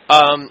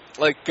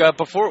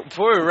 Before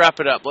we wrap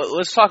it up,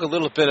 let's talk a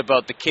little bit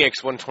about the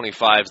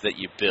KX125s that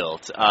you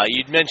built.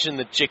 You'd mentioned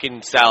the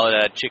chicken salad,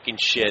 chicken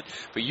shit,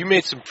 but you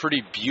made some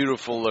pretty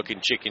beautiful looking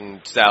chicken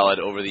salad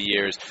over the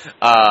years,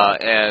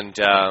 and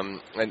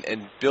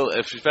built,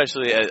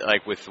 especially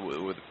like with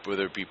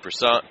whether it be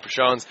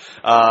Prashant's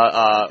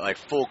like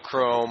full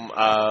chrome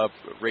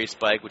race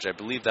bike, which I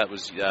believe that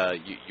was the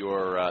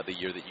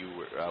year that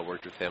you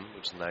worked with him,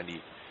 which was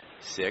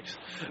 '96.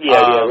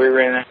 Yeah, we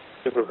ran that.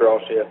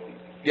 Supercross,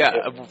 yeah.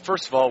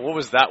 First of all, what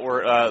was that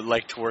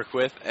like to work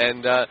with?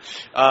 And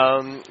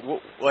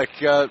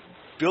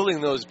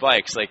building those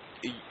bikes, like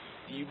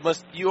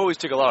you always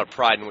took a lot of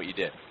pride in what you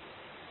did.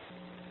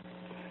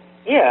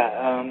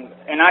 Yeah,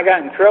 and I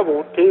got in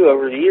trouble too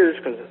over the years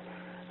because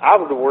I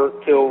would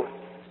work till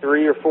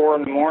 3 or 4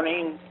 in the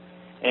morning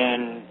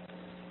and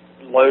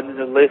loaded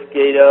the lift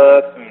gate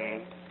up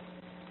and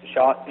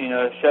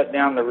shut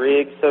down the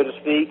rig, so to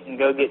speak, and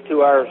go get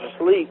 2 hours of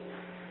sleep.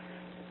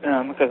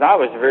 Because I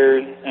was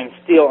very, and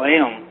still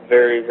am,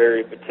 very,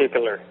 very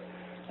particular.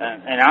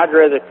 And I'd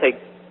rather take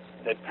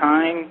the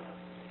time,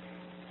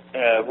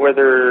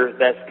 whether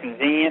that's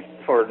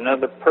convenient for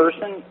another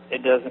person,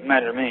 it doesn't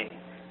matter to me.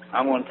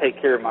 I'm going to take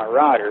care of my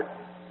rider,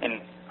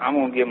 and I'm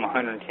going to give them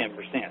 110%.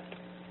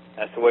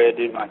 That's the way I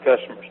do to my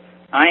customers.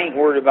 I ain't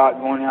worried about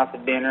going out to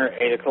dinner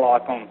at 8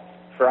 o'clock on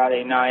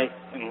Friday night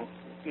and,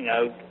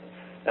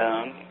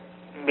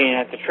 being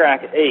at the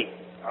track at 8.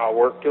 I'll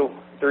work till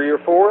 3 or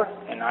 4,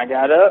 and I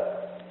got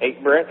up,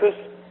 ate breakfast,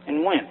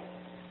 and went.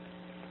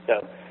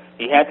 So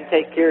you have to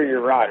take care of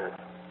your rider.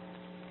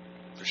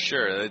 For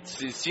sure, it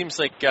seems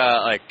like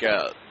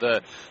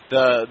the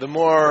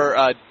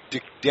more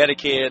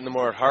dedicated and the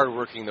more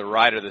hardworking the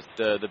rider,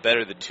 the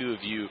better the two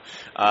of you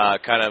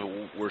kind of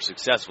were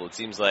successful. It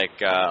seems like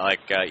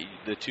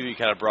the two of you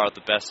kind of brought out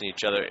the best in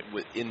each other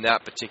in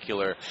that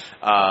particular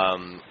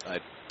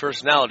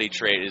personality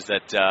trait. Is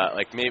that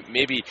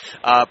maybe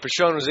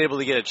Prashant was able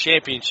to get a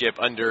championship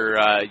under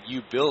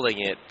you building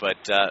it,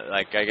 but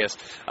I guess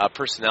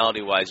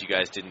personality wise you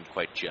guys didn't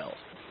quite gel.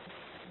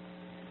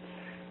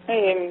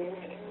 Hey,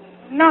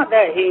 not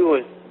that he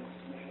was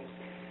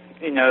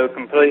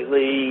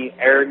completely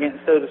arrogant,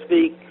 so to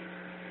speak,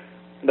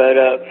 but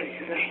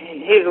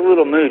he's a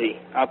little moody,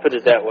 I'll put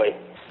it that way.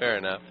 Fair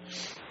enough.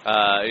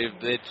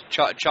 They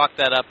chalk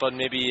that up on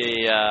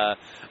maybe a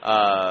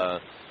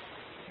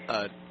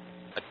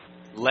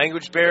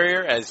language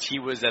barrier, as he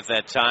was at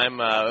that time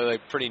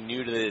pretty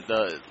new to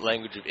the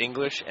language of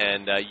English,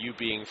 and you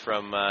being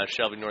from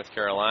Shelby, North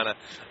Carolina,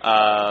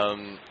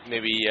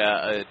 maybe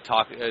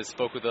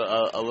spoke with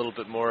a little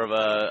bit more of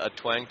a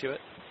twang to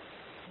it?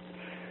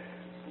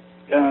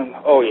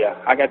 Oh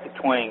yeah, I got the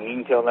twang. You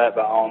can tell that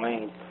by all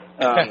means.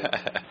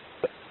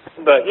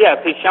 But yeah,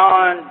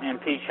 Prashant and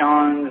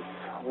Prashant's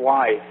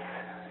wife,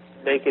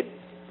 they could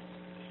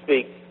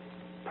speak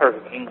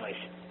perfect English.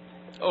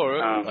 Oh,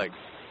 really?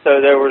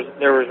 So there was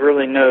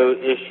really no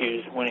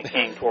issues when it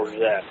came towards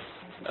that.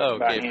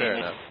 Okay, fair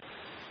enough.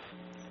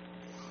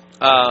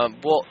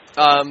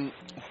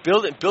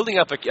 Building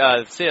up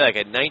say like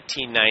a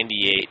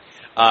 1998.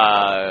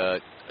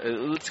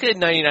 Let's get a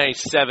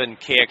 1997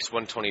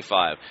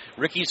 KX125,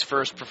 Ricky's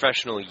first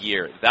professional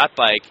year. That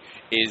bike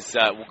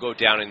will go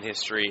down in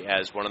history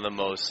as one of the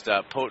most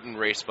potent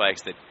race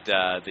bikes that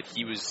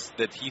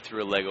he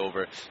threw a leg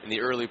over in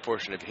the early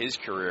portion of his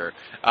career.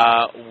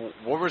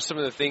 What were some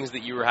of the things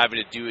that you were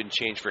having to do and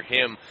change for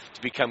him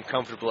to become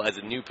comfortable as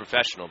a new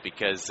professional?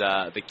 Because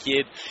the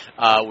kid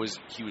was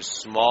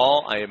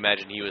small. I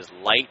imagine he was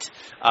light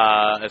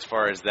as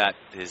far as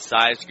his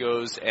size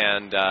goes.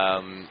 And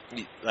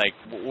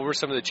what were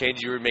some of the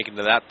changes you were making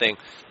to that thing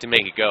to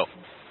make it go?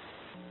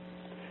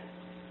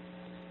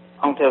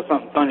 I'll tell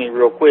something funny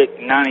real quick.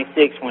 In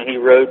 '96, when he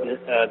rode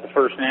the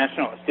first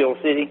national at Steel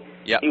City,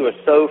 He was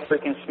so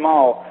freaking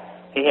small.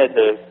 He had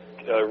the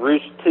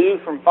Roost 2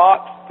 from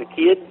Fox, the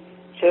kid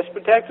chest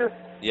protector.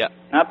 Yeah.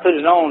 And I put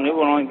it on. It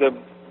would only go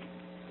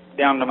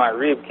down to my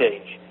rib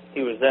cage.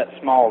 He was that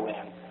small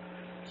then.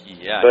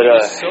 Yeah, he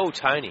was so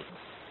tiny.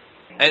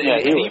 And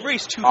he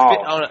raced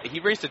he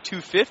raced a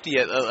 250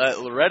 at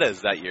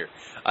Loretta's that year.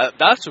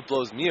 That's what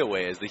blows me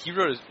away, is that he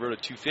rode a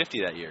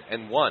 250 that year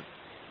and won.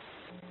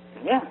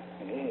 Yeah,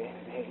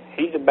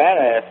 he's a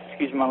badass.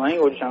 Excuse my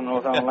language. I don't know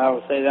if I'm allowed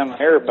to say that on the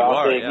air, but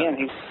I'll say it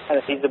again.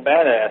 He's a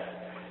badass,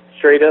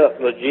 straight up,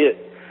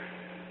 legit.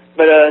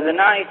 But the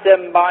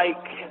 '97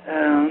 bike,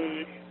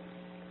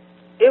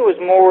 it was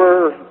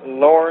more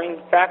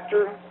lowering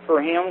factor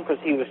for him because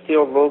he was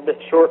still a little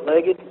bit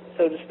short-legged,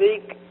 so to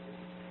speak.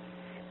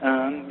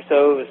 So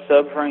it was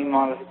subframe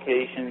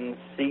modifications,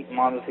 seat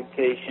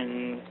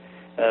modifications,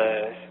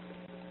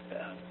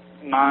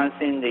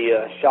 minusing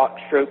the shock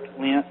stroke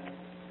length.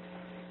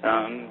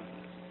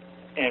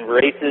 And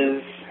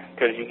races,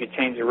 because you could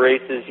change the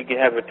races. You could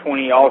have a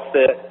 20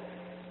 offset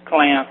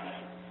clamps,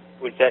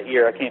 which that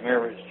year, I can't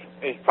remember,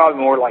 it's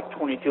probably more like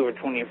 22 or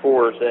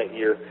 24s that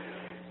year.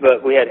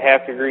 But we had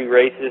half-degree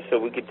races, so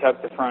we could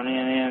tuck the front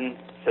end in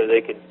so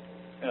they could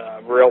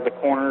rail the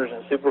corners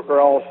and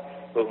supercross.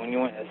 But when you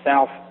went to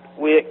South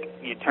wick,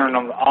 you turn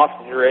on the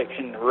opposite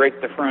direction to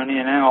rake the front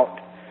end out,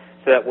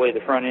 so that way the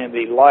front end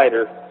be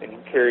lighter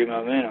and carry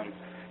momentum.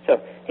 So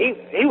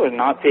he was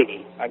not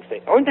picky. Like I say,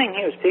 the only thing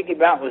he was picky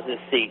about was his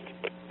seat.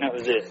 That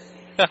was it.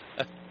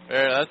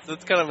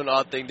 That's kind of an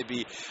odd thing to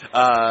be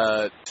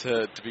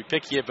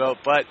picky about,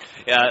 but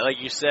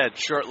like you said,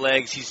 short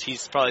legs.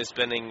 He's probably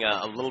spending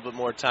a little bit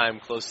more time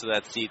close to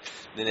that seat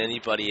than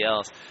anybody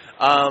else.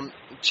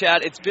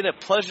 Chad, it's been a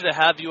pleasure to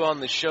have you on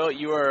the show.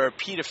 You are a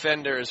repeat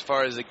offender as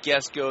far as a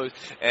guest goes,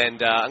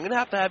 and I'm going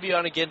to have you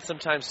on again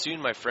sometime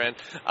soon, my friend.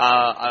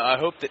 I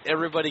hope that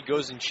everybody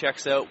goes and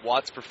checks out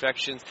Watts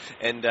Perfections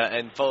and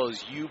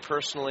follows you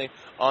personally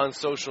on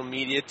social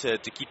media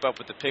to keep up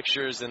with the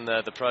pictures and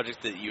the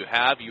project that you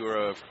have. You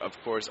are, of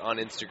course, on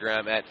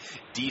Instagram at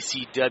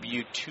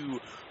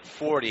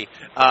DCW240.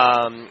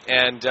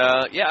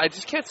 I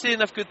just can't say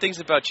enough good things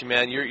about you,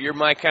 man. You're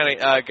my kind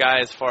of guy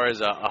as far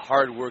as a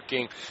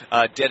hard-working,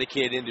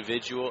 dedicated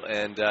individual,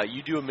 and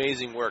you do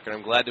amazing work, and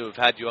I'm glad to have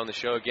had you on the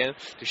show again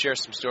to share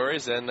some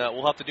stories, and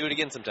we'll have to do it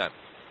again sometime.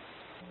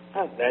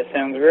 Oh, that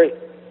sounds great.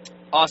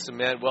 Awesome,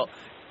 man. Well,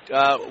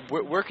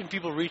 where can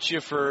people reach you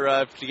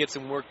to get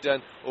some work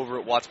done over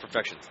at Watts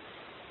Perfections?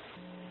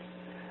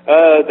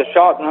 The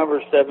shop number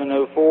is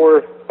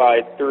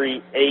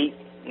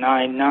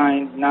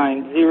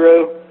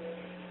 704-538-9990.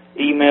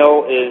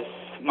 Email is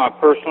my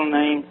personal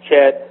name,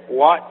 Chad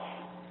Watts,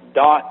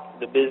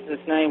 the business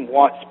name,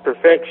 Watts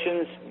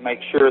Perfections.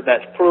 Make sure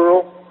that's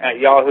plural, at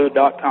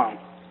yahoo.com.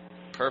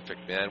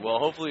 Perfect, man. Well,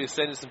 hopefully we'll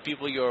send some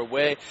people your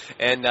way,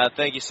 and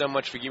thank you so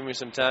much for giving me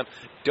some time.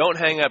 Don't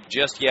hang up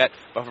just yet,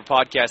 but for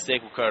podcast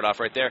sake, we'll cut it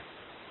off right there.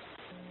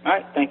 All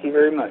right, thank you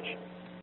very much.